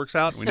hope it all works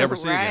out, we never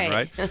see you again,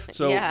 right?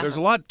 So There's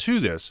a lot to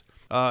this.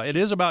 It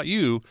is about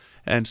you,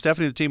 and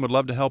Stephanie and the team would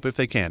love to help if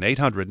they can.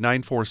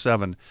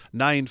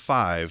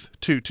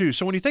 800-947-9522.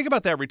 So when you think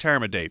about that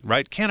retirement date,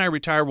 right, can I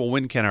retire? Well,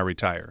 when can I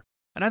retire?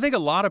 And I think a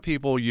lot of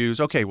people use,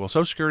 okay, well,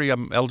 Social Security,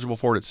 I'm eligible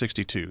for it at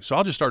 62, so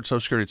I'll just start Social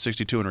Security at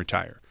 62 and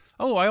retire.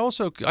 Oh, I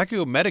could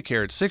go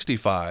Medicare at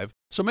 65,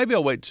 so maybe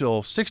I'll wait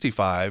till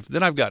 65,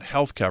 then I've got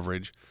health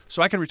coverage,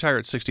 so I can retire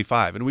at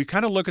 65. And we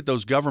kind of look at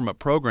those government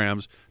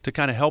programs to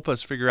kind of help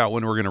us figure out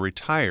when we're going to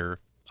retire.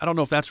 I don't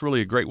know if that's really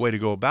a great way to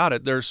go about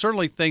it. There's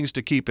certainly things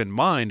to keep in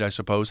mind, I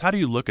suppose. How do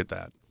you look at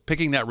that,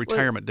 picking that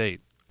retirement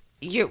date?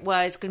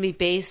 Well, it's going to be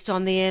based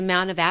on the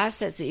amount of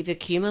assets that you've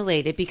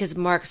accumulated because,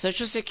 Mark,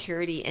 Social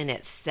Security in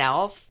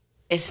itself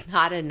is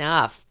not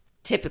enough.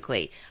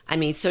 Typically,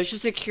 Social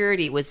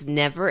Security was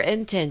never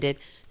intended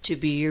to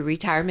be your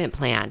retirement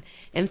plan.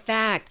 In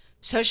fact,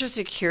 Social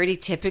Security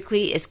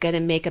typically is going to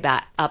make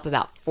up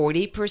about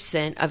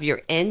 40% of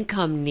your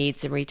income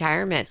needs in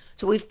retirement.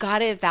 So we've got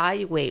to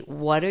evaluate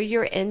what are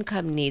your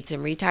income needs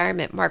in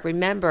retirement. Mark,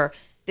 remember,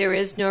 there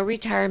is no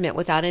retirement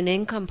without an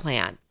income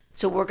plan.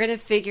 So we're going to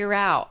figure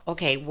out,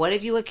 okay, what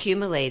have you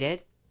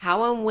accumulated?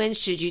 How and when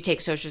should you take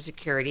Social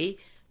Security?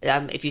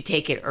 If you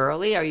take it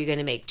early, are you going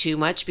to make too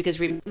much?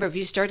 Because remember, if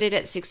you started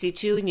at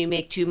 62 and you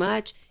make too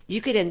much, you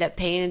could end up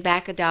paying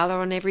back $1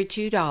 on every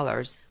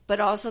 $2.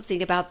 But also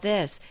think about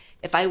this.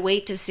 If I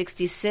wait to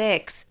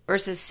 66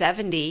 versus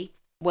 70,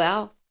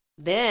 well,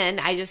 then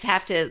I just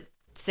have to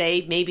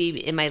say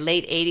maybe in my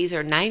late 80s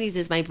or 90s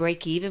is my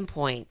break-even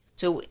point.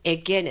 So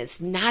again,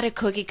 it's not a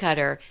cookie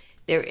cutter.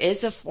 There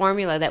is a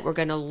formula that we're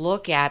going to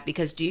look at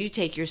because do you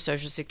take your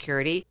Social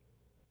Security?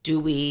 Do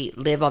we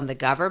live on the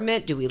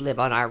government? Do we live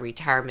on our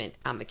retirement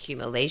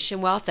accumulation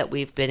wealth that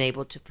we've been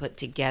able to put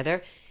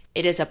together?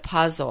 It is a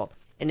puzzle,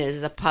 and it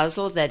is a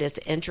puzzle that is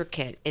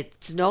intricate.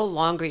 It's no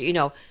longer,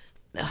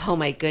 oh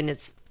my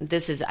goodness,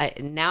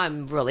 now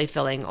I'm really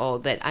feeling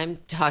old, but I'm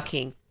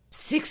talking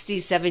 60,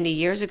 70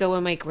 years ago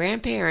when my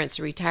grandparents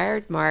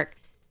retired, Mark,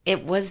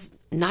 it was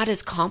not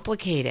as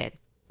complicated.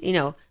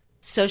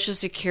 Social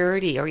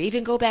Security, or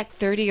even go back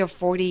 30 or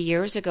 40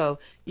 years ago,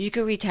 you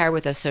could retire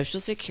with a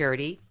Social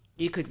Security.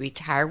 You could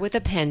retire with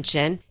a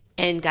pension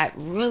and got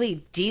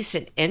really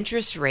decent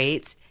interest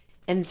rates,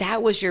 and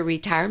that was your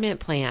retirement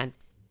plan.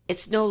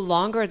 It's no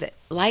longer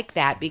like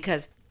that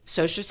because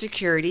Social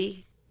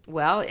Security,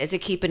 well, is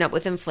it keeping up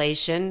with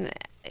inflation?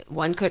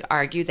 One could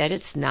argue that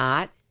it's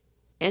not.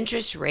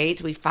 Interest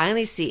rates, we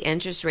finally see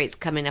interest rates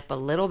coming up a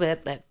little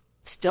bit, but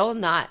still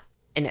not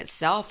in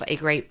itself a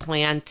great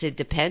plan to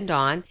depend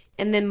on.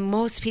 And then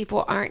most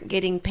people aren't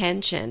getting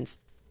pensions.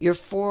 Your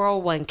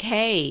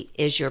 401k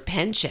is your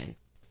pension.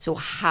 So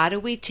how do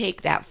we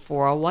take that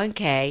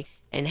 401k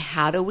and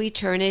how do we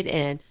turn it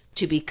in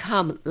to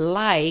become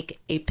like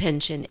a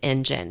pension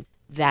engine?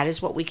 That is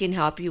what we can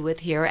help you with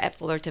here at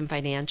Fullerton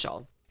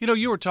Financial.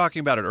 You were talking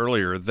about it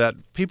earlier that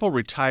people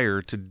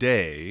retire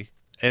today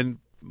and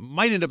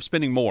might end up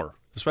spending more,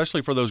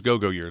 especially for those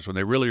go-go years when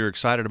they really are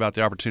excited about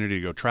the opportunity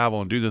to go travel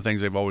and do the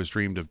things they've always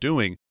dreamed of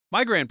doing.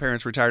 My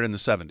grandparents retired in the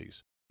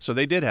 70s. So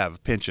they did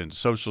have pensions,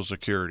 Social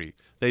Security.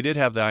 They did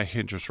have the high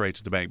interest rates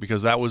at the bank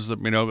because that was,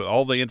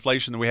 all the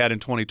inflation that we had in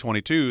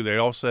 2022. They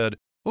all said,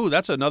 ooh,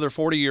 that's another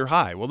 40-year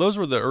high. Well, those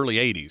were the early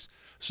 80s.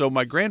 So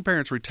my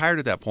grandparents retired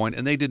at that point,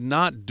 and they did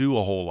not do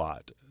a whole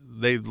lot.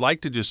 They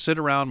liked to just sit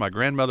around. My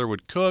grandmother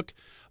would cook.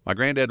 My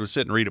granddad would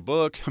sit and read a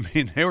book.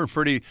 They were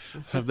pretty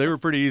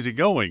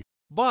easygoing.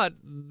 But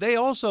they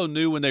also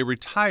knew when they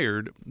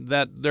retired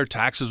that their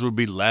taxes would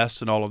be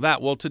less and all of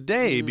that. Well,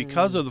 today,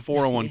 because of the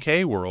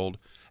 401k world,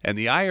 and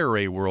the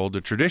IRA world,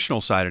 the traditional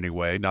side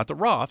anyway, not the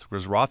Roth,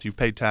 because Roth you've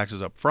paid taxes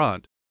up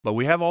front, but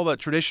we have all that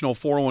traditional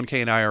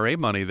 401k and IRA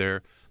money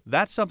there.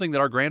 That's something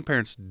that our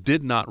grandparents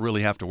did not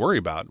really have to worry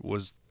about,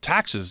 was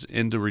taxes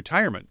into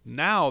retirement.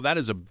 Now that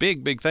is a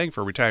big, big thing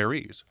for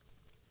retirees.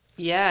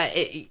 Yeah.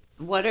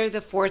 What are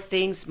the 4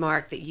 things,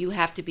 Mark, that you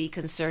have to be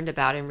concerned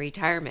about in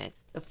retirement?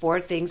 The 4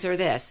 things are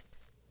this: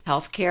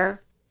 healthcare,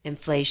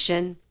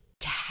 inflation,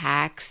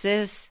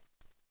 taxes,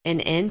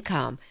 and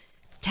income.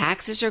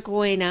 Taxes are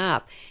going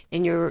up,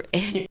 and you're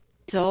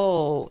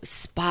so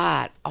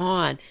spot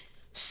on.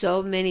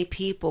 So many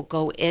people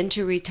go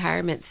into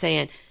retirement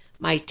saying,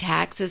 my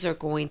taxes are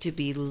going to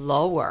be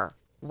lower.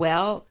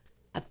 Well,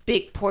 a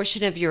big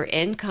portion of your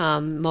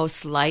income,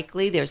 most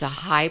likely, there's a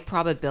high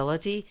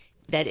probability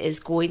that is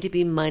going to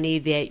be money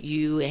that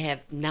you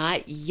have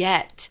not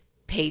yet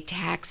paid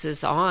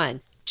taxes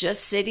on.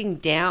 Just sitting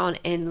down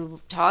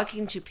and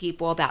talking to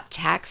people about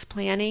tax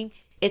planning,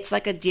 it's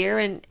like a deer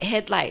in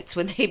headlights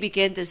when they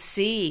begin to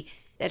see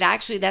that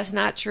actually that's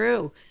not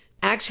true.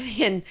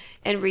 Actually,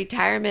 in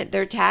retirement,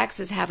 their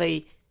taxes have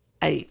a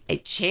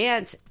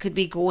chance could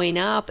be going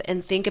up.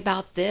 And think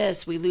about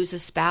this: we lose a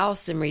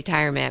spouse in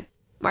retirement.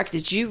 Mark,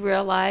 did you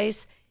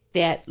realize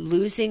that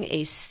losing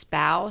a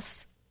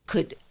spouse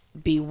could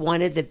be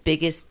one of the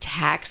biggest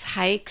tax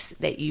hikes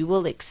that you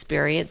will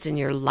experience in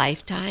your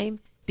lifetime?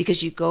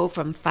 Because you go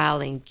from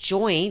filing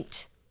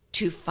joint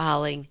to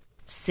filing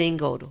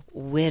singled,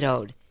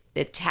 widowed.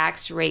 The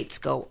tax rates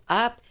go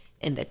up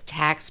and the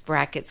tax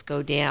brackets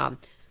go down.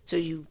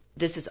 So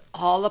this is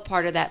all a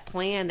part of that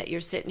plan that you're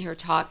sitting here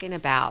talking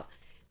about.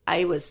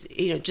 I was,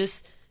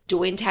 just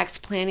doing tax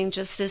planning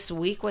just this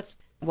week with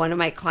one of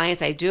my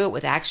clients. I do it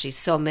with actually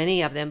so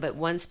many of them, but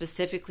one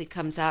specifically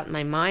comes out in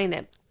my mind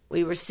that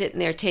we were sitting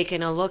there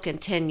taking a look in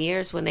 10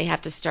 years when they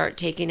have to start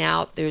taking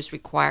out those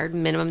required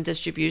minimum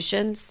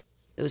distributions,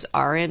 those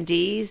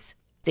RMDs,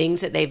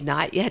 things that they've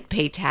not yet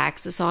paid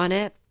taxes on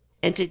it.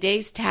 And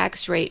today's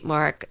tax rate,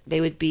 Mark,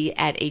 they would be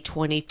at a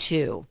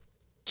 22.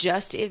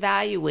 Just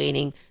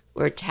evaluating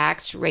where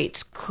tax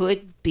rates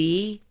could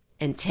be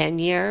in 10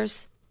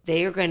 years,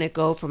 they are going to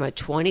go from a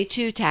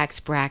 22 tax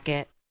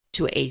bracket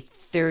to a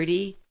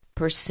 30%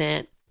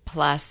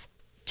 plus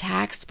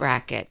tax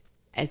bracket,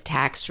 a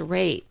tax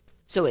rate.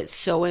 So it's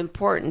so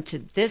important to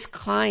this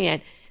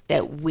client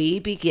that we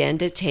begin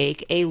to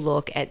take a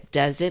look at,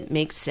 does it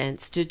make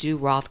sense to do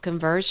Roth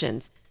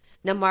conversions?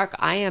 Now, Mark,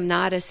 I am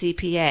not a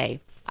CPA.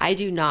 I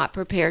do not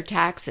prepare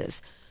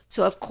taxes.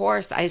 So, of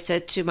course, I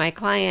said to my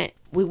client,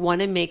 we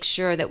want to make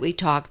sure that we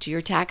talk to your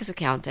tax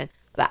accountant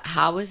about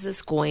how is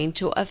this going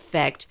to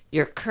affect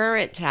your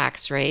current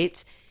tax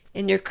rates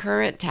in your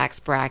current tax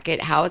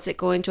bracket? How is it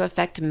going to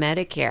affect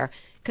Medicare?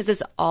 Because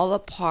it's all a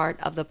part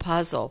of the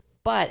puzzle.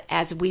 But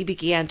as we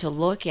began to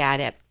look at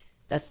it,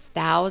 the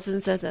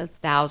thousands and the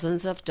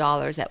thousands of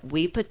dollars that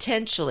we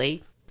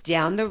potentially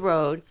down the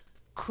road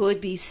could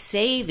be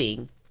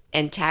saving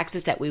and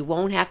taxes that we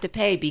won't have to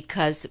pay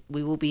because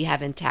we will be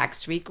having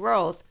tax-free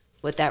growth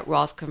with that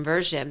Roth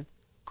conversion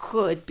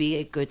could be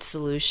a good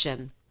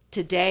solution.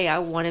 Today, I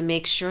want to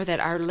make sure that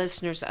our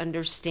listeners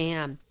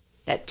understand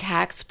that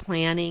tax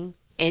planning,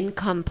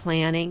 income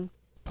planning,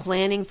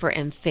 planning for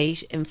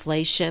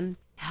inflation,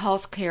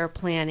 healthcare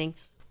planning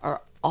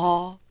are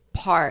all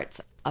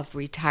parts of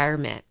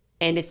retirement.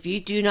 And if you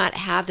do not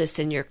have this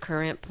in your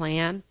current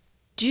plan,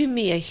 do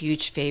me a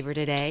huge favor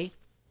today.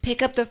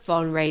 Pick up the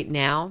phone right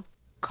now.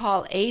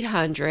 Call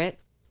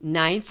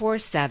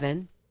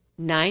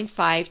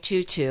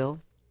 800-947-9522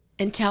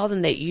 and tell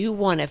them that you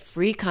want a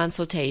free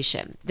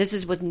consultation. This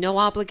is with no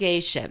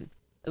obligation.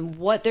 And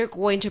what they're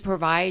going to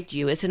provide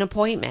you is an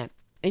appointment.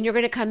 And you're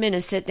going to come in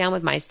and sit down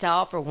with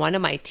myself or one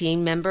of my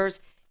team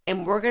members,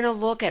 and we're going to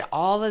look at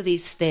all of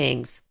these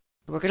things.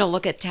 We're going to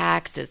look at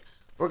taxes.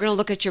 We're going to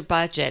look at your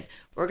budget.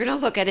 We're going to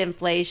look at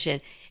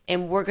inflation,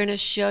 and we're going to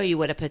show you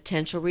what a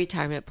potential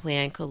retirement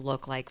plan could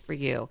look like for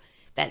you.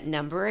 That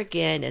number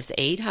again is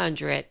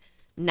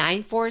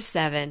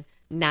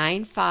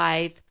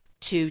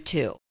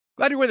 800-947-9522.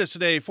 Glad you're with us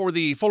today for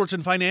the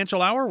Fullerton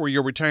Financial Hour, where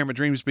your retirement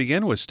dreams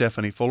begin with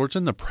Stephanie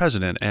Fullerton, the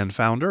president and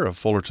founder of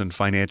Fullerton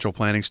Financial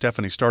Planning.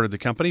 Stephanie started the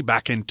company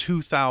back in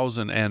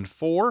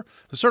 2004.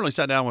 Certainly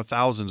sat down with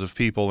thousands of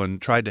people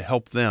and tried to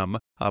help them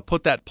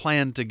put that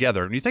plan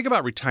together. And you think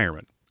about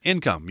retirement,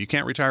 income. You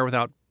can't retire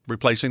without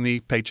replacing the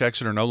paychecks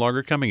that are no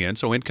longer coming in,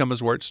 so income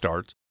is where it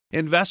starts.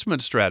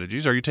 Investment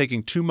strategies. Are you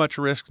taking too much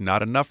risk,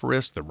 not enough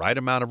risk, the right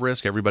amount of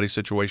risk? Everybody's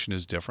situation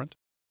is different.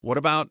 What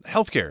about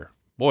healthcare?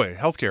 Boy,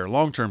 healthcare,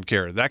 long-term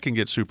care, that can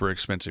get super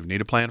expensive.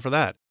 Need a plan for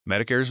that.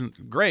 Medicare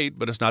isn't great,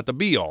 but it's not the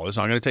be-all. It's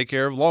not going to take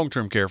care of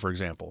long-term care, for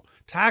example.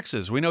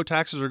 Taxes. We know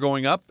taxes are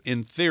going up,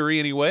 in theory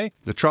anyway.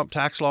 The Trump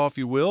tax law, if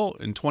you will,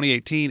 in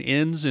 2018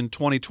 ends in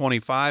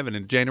 2025, and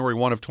in January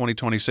 1 of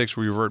 2026,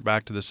 we revert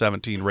back to the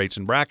 17 rates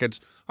and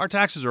brackets. Our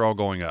taxes are all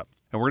going up.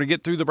 And we're going to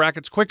get through the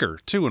brackets quicker,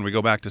 too, when we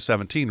go back to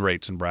 17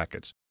 rates and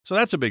brackets. So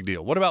that's a big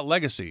deal. What about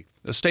legacy,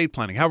 estate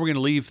planning? How are we going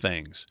to leave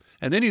things?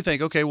 And then you think,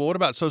 okay, well, what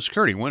about Social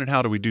Security? When and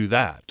how do we do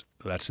that?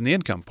 That's in the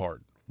income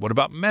part. What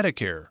about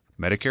Medicare?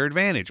 Medicare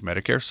Advantage,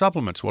 Medicare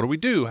supplements. What do we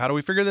do? How do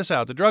we figure this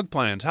out? The drug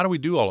plans, how do we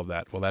do all of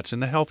that? Well, that's in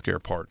the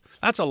healthcare part.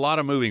 That's a lot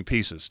of moving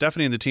pieces.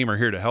 Stephanie and the team are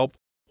here to help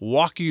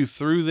walk you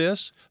through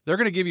this. They're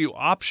going to give you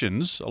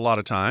options a lot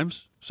of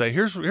times. Say,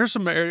 here's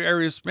some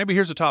areas, maybe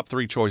here's the top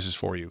 3 choices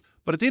for you.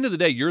 But at the end of the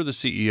day, you're the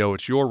CEO.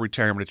 It's your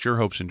retirement. It's your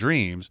hopes and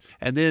dreams.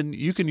 And then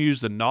you can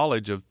use the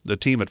knowledge of the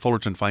team at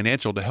Fullerton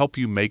Financial to help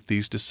you make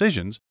these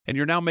decisions. And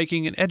you're now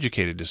making an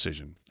educated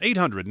decision.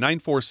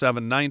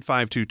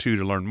 800-947-9522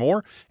 to learn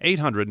more.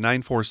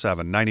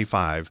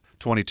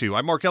 800-947-9522.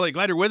 I'm Mark Elliott.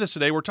 Glad you're with us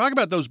today. We're talking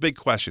about those big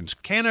questions.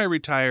 Can I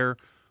retire?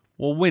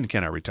 Well, when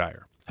can I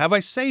retire? Have I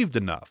saved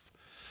enough?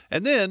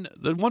 And then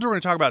the ones we're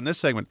going to talk about in this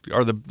segment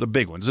are the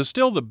big ones. It's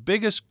still the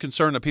biggest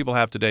concern that people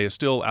have today is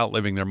still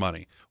outliving their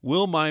money.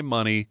 Will my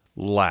money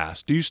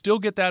last? Do you still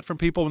get that from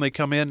people when they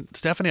come in?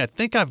 Stephanie, I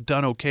think I've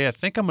done okay. I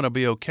think I'm going to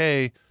be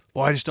okay.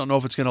 Well, I just don't know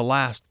if it's going to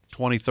last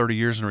 20, 30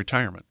 years in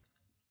retirement.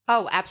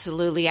 Oh,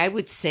 absolutely. I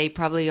would say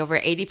probably over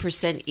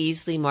 80%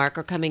 easily, Mark,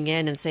 are coming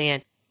in and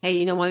saying,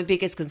 hey, my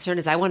biggest concern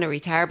is I want to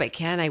retire, but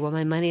can I? Will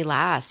my money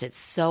last? It's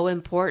so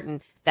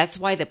important. That's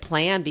why the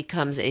plan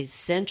becomes a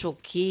central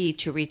key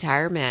to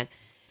retirement.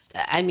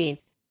 I mean,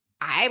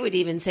 I would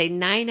even say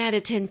 9 out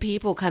of 10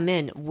 people come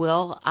in,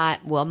 will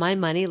my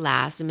money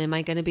last and am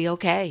I going to be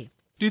okay?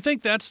 Do you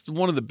think that's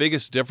one of the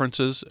biggest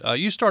differences?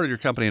 You started your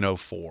company in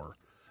 2004,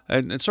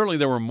 and certainly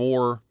there were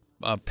more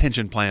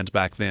pension plans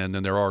back then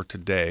than there are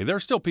today. There are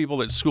still people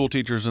that school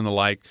teachers and the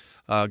like,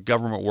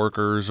 government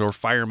workers or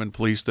firemen,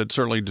 police that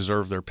certainly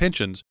deserve their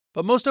pensions.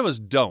 But most of us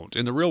don't.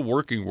 In the real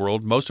working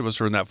world, most of us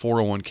are in that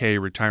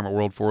 401k retirement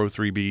world,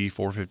 403b,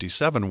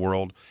 457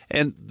 world.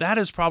 And that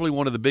is probably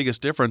one of the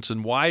biggest differences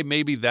and why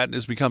maybe that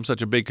has become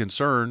such a big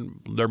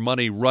concern, their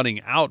money running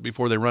out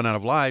before they run out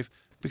of life,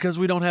 because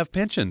we don't have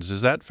pensions.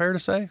 Is that fair to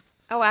say?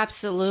 Oh,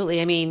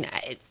 absolutely. I mean,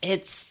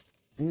 it's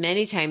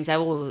many times I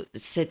will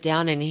sit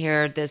down and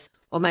hear this,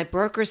 well, my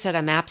broker said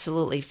I'm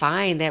absolutely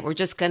fine, that we're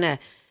just going to,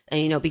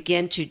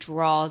 begin to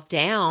draw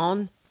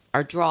down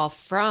or draw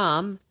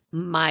from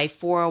my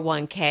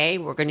 401k.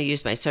 We're going to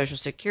use my Social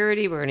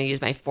Security. We're going to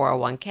use my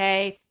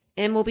 401k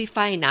and we'll be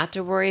fine. Not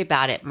to worry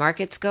about it.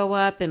 Markets go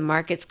up and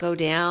markets go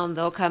down.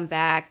 They'll come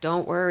back.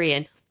 Don't worry.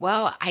 And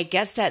well, I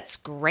guess that's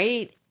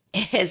great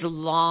as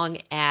long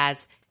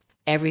as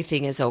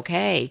everything is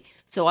okay.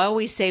 So I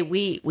always say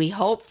we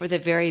hope for the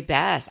very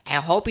best. I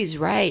hope he's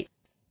right.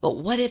 But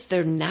what if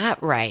they're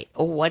not right?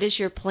 Or what is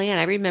your plan?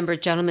 I remember a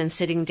gentleman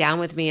sitting down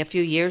with me a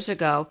few years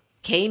ago,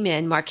 came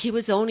in, Mark, he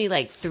was only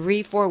like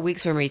 3-4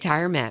 weeks from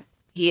retirement.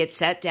 He had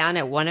sat down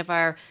at one of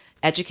our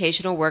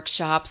educational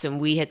workshops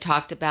and we had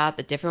talked about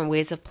the different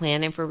ways of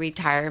planning for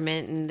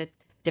retirement and the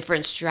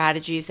different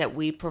strategies that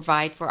we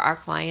provide for our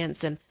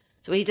clients. And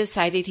so he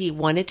decided he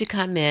wanted to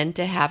come in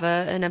to have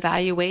an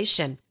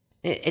evaluation.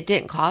 It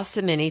didn't cost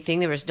him anything.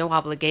 There was no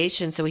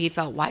obligation. So he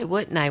felt, why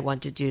wouldn't I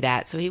want to do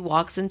that? So he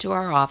walks into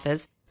our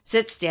office,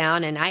 sits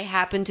down, and I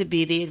happened to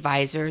be the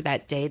advisor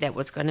that day that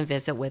was going to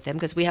visit with him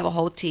because we have a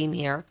whole team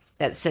here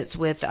that sits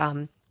with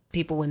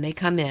people when they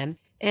come in.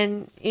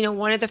 And,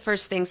 one of the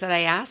first things that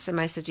I asked him,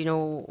 I said,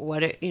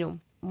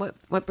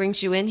 what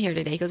brings you in here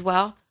today? He goes,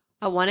 well,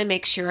 I want to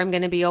make sure I'm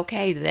going to be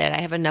okay, that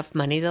I have enough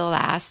money to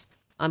last.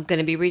 I'm going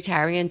to be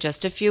retiring in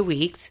just a few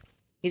weeks.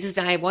 He says,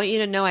 now I want you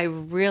to know I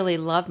really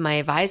love my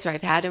advisor.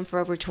 I've had him for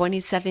over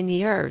 27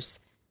 years.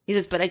 He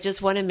says, but I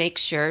just want to make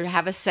sure to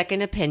have a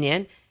second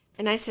opinion.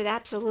 And I said,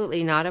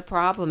 absolutely not a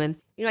problem. And,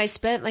 I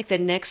spent like the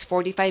next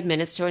 45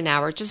 minutes to an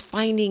hour just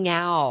finding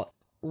out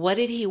what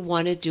did he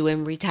want to do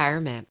in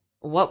retirement?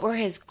 What were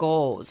his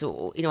goals?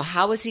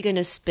 How was he going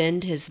to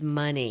spend his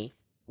money?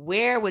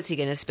 Where was he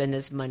going to spend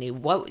his money?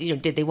 What,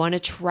 did they want to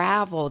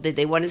travel? Did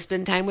they want to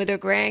spend time with their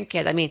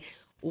grandkids? I mean,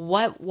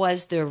 what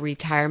was their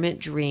retirement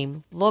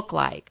dream look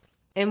like?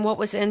 And what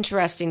was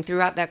interesting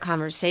throughout that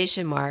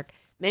conversation, Mark,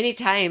 many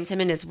times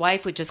him and his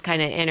wife would just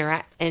kind of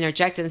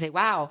interject and say,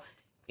 wow,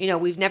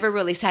 we've never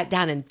really sat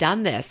down and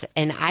done this.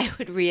 And I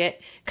would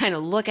kind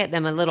of look at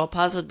them a little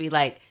puzzled, be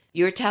like,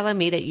 you're telling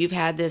me that you've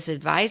had this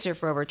advisor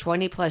for over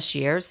 20 plus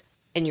years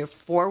and you're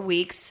 3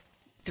 weeks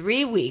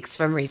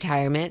from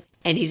retirement,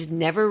 and he's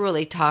never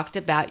really talked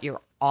about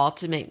your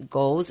ultimate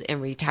goals in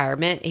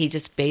retirement. He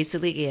just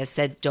basically has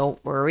said,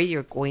 don't worry,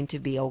 you're going to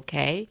be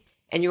okay.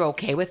 And you're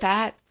okay with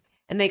that?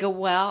 And they go,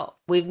 well,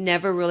 we've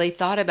never really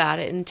thought about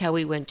it until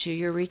we went to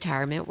your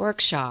retirement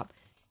workshop.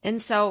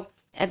 And so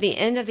at the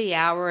end of the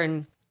hour,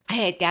 and I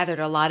had gathered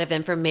a lot of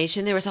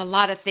information. There was a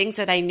lot of things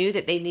that I knew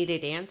that they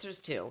needed answers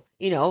to.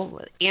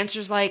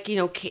 Answers like,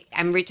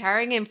 I'm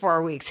retiring in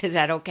 4 weeks. Is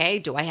that okay?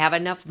 Do I have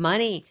enough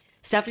money?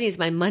 Stephanie, is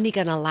my money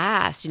going to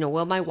last?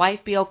 Will my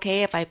wife be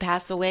okay if I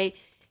pass away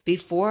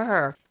before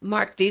her?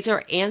 Mark, these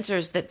are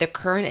answers that the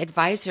current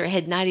advisor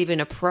had not even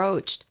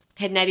approached,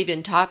 had not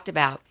even talked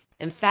about.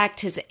 In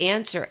fact, his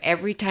answer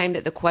every time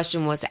that the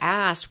question was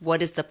asked,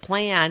 what is the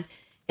plan?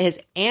 His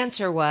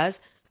answer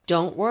was,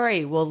 don't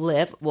worry,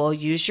 we'll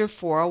use your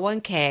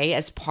 401k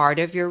as part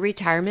of your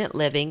retirement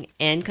living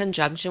in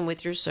conjunction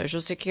with your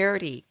Social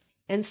Security.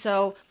 And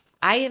so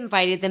I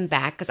invited them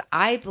back because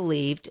I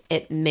believed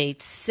it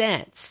made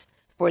sense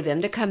for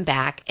them to come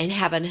back and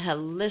have a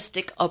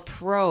holistic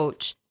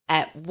approach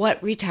at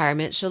what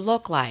retirement should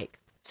look like.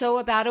 So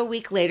about a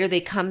week later, they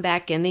come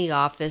back in the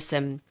office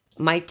and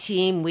my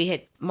team, we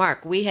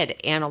had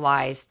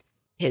analyzed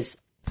his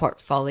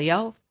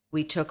portfolio.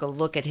 We took a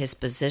look at his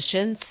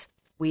positions.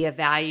 We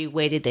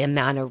evaluated the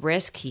amount of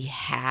risk he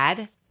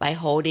had by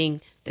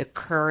holding the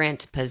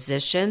current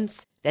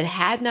positions that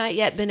had not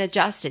yet been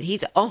adjusted.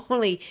 He's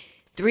only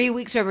 3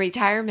 weeks from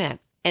retirement,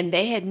 and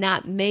they had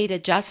not made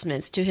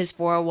adjustments to his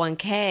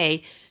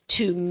 401k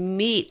to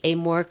meet a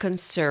more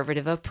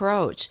conservative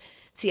approach.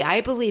 See,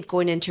 I believe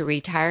going into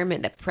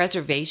retirement that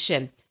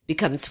preservation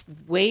becomes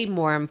way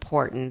more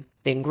important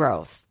than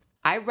growth.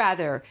 I'd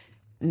rather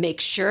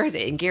make sure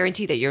that and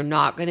guarantee that you're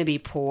not going to be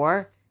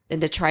poor than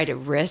to try to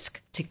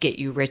risk to get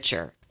you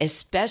richer,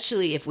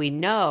 especially if we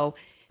know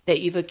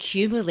that you've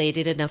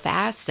accumulated enough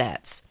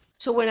assets.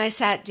 So when I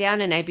sat down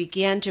and I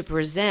began to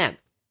present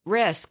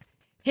risk,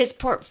 his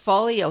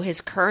portfolio, his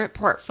current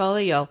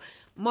portfolio,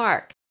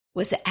 Mark,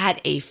 was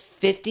at a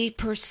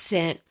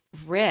 50%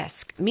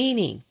 risk,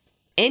 meaning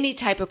any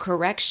type of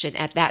correction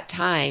at that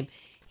time,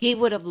 he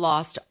would have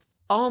lost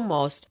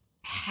almost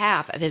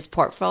half of his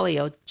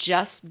portfolio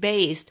just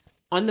based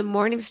on the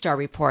Morningstar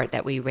report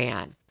that we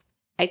ran.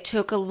 I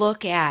took a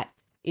look at,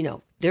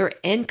 their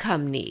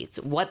income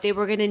needs, what they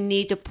were going to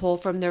need to pull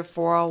from their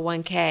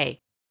 401k.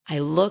 I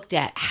looked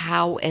at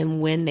how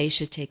and when they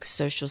should take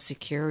Social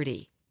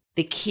Security.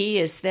 The key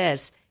is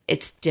this,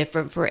 it's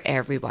different for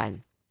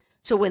everyone.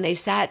 So when they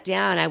sat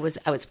down, I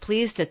was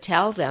pleased to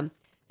tell them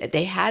that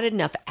they had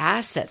enough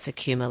assets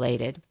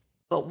accumulated.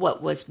 But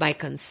what was my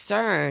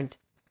concern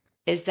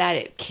is that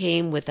it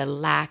came with a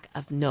lack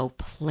of no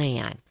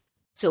plan.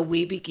 So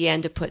we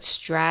began to put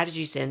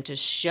strategies in to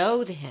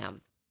show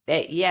him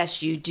that,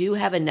 yes, you do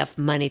have enough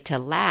money to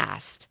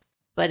last,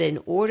 but in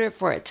order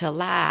for it to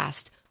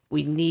last,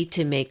 we need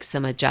to make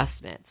some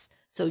adjustments.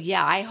 So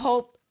yeah, I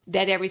hope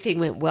that everything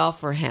went well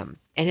for him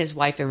and his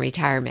wife in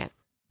retirement.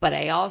 But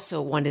I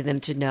also wanted them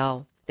to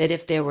know that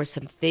if there were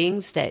some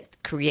things that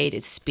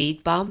created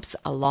speed bumps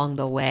along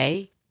the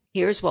way,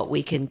 here's what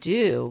we can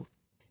do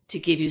to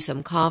give you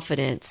some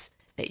confidence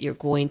that you're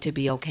going to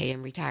be okay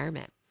in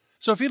retirement.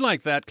 So if you'd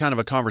like that kind of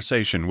a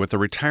conversation with the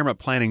retirement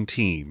planning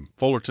team,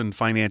 Fullerton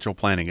Financial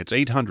Planning, it's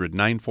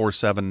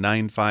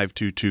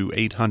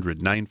 800-947-9522,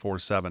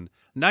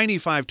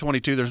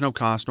 800-947-9522. There's no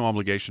cost, no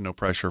obligation, no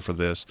pressure for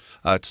this.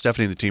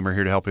 Stephanie and the team are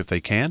here to help if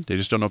they can. They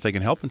just don't know if they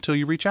can help until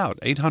you reach out.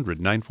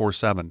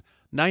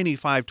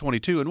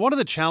 800-947-9522. And one of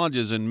the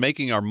challenges in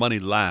making our money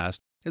last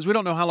is we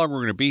don't know how long we're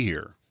going to be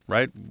here,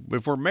 right?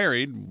 If we're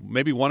married,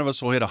 maybe one of us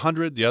will hit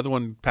 100, the other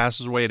one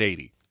passes away at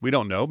 80. We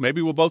don't know.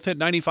 Maybe we'll both hit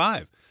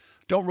 95.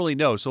 Don't really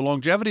know. So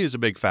longevity is a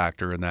big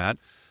factor in that.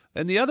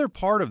 And the other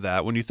part of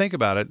that, when you think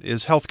about it,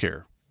 is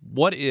healthcare.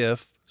 What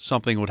if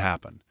something would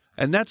happen?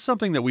 And that's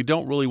something that we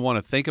don't really want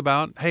to think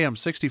about. Hey, I'm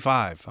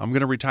 65. I'm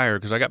going to retire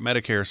because I got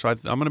Medicare, so I'm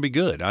going to be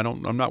good.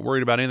 I'm not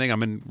worried about anything.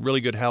 I'm in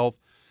really good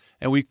health.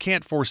 And we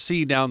can't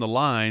foresee down the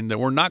line that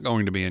we're not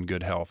going to be in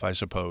good health, I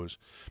suppose.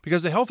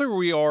 Because the healthier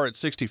we are at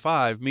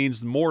 65 means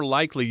the more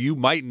likely you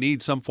might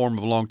need some form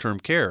of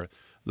long-term care.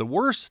 The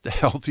worse the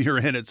health you're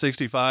in at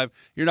 65,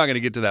 you're not going to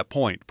get to that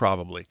point,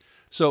 probably.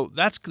 So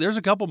there's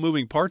a couple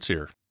moving parts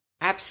here.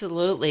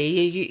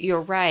 Absolutely.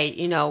 You're right.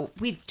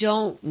 We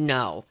don't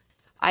know.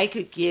 I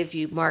could give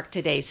you, Mark,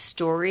 today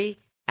story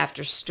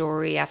after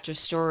story after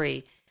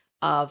story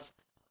of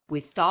we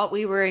thought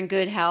we were in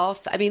good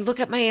health. I mean, look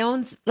at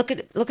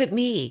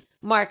me.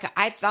 Mark,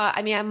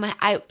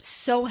 I'm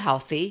so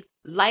healthy,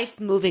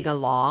 life moving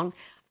along.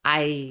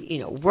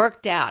 I,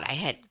 worked out. I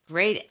had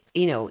great,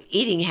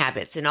 eating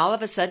habits. And all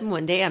of a sudden,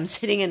 one day I'm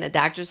sitting in the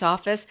doctor's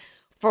office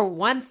for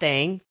one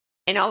thing.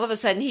 And all of a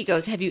sudden he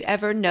goes, have you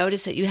ever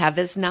noticed that you have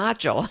this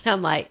nodule? And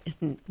I'm like,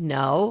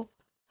 no,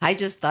 I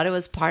just thought it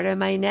was part of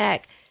my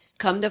neck.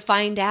 Come to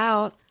find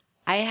out,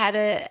 I had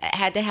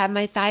to have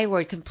my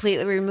thyroid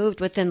completely removed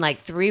within like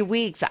 3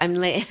 weeks. I'm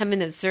in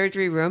the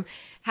surgery room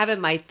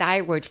having my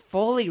thyroid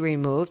fully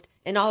removed.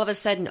 And all of a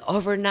sudden,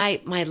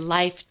 overnight, my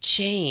life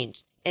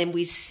changed. And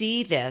we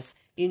see this,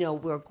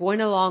 we're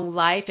going along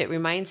life. It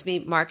reminds me,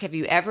 Mark, have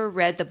you ever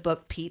read the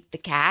book Pete the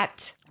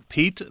Cat?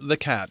 Pete the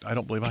Cat. I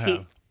don't believe I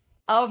have.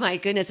 Oh my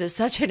goodness. It's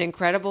such an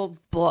incredible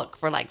book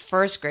for like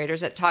first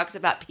graders. It talks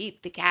about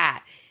Pete the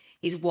Cat.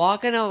 He's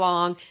walking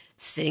along,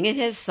 singing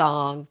his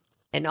song,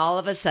 and all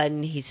of a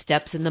sudden he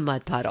steps in the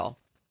mud puddle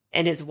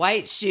and his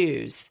white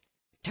shoes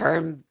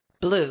turn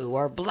blue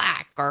or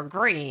black or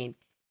green.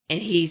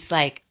 And he's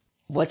like,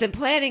 wasn't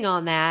planning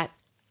on that,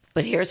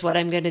 but here's what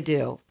I'm going to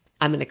do.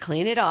 I'm going to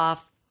clean it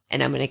off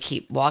and I'm going to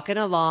keep walking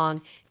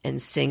along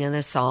and singing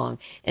the song.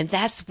 And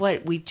that's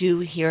what we do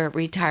here at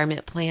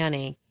Retirement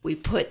Planning. We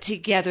put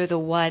together the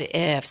what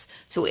ifs.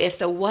 So if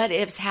the what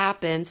ifs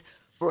happens,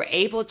 we're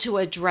able to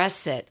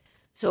address it.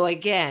 So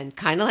again,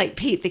 kind of like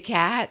Pete the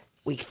Cat,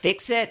 we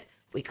fix it,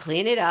 we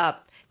clean it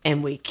up,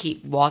 and we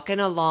keep walking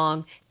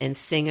along and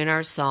singing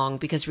our song,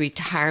 because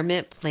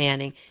retirement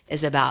planning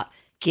is about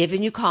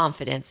giving you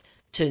confidence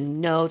to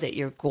know that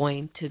you're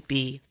going to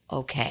be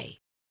okay.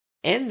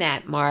 In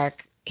that,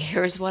 Mark,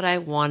 here's what I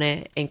want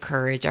to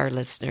encourage our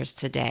listeners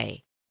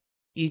today.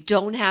 You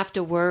don't have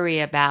to worry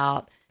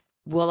about,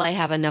 will I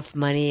have enough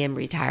money in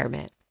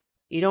retirement?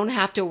 You don't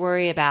have to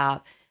worry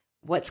about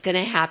what's going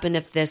to happen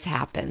if this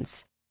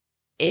happens.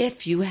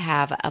 if you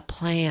have a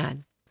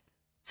plan.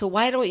 So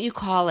why don't you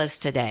call us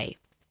today?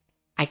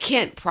 I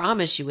can't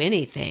promise you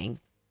anything,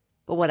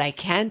 but what I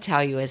can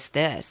tell you is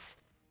this.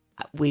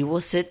 We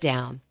will sit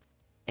down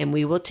and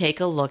we will take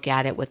a look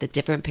at it with a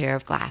different pair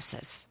of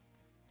glasses.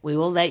 We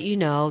will let you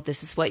know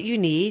this is what you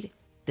need,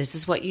 this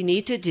is what you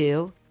need to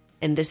do,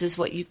 and this is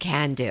what you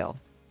can do.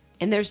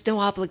 And there's no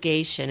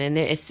obligation, and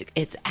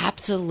it's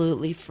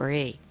absolutely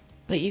free.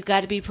 But you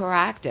got to be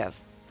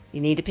proactive.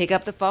 You need to pick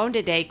up the phone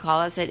today.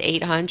 Call us at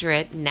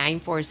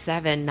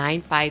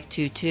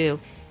 800-947-9522,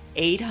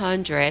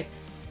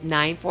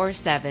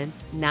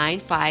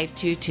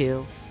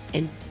 800-947-9522,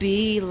 and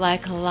be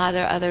like a lot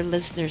of other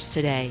listeners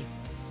today.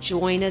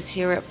 Join us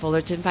here at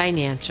Fullerton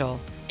Financial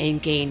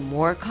and gain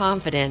more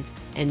confidence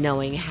in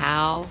knowing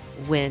how,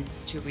 when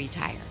to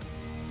retire.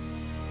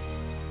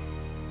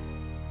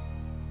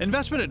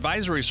 Investment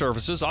advisory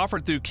services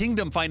offered through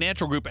Kingdom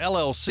Financial Group,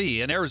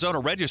 LLC, an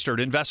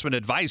Arizona-registered investment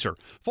advisor.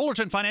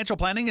 Fullerton Financial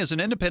Planning is an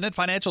independent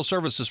financial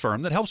services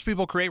firm that helps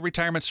people create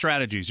retirement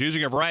strategies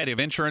using a variety of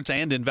insurance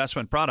and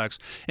investment products.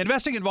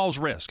 Investing involves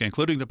risk,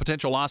 including the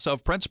potential loss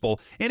of principal.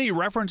 Any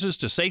references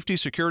to safety,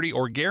 security,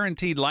 or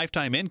guaranteed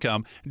lifetime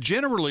income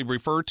generally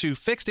refer to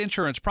fixed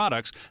insurance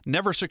products,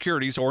 never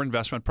securities or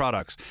investment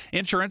products.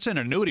 Insurance and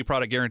annuity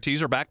product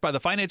guarantees are backed by the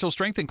financial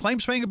strength and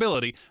claims-paying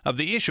ability of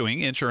the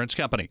issuing insurance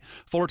company.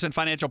 Fullerton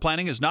Financial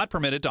Planning is not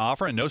permitted to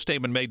offer, and no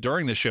statement made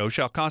during this show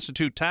shall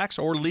constitute tax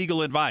or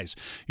legal advice.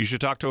 You should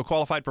talk to a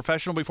qualified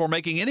professional before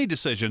making any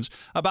decisions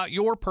about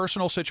your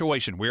personal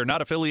situation. We are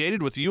not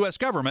affiliated with the U.S.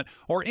 government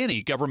or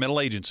any governmental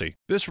agency.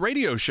 This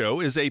radio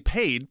show is a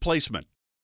paid placement.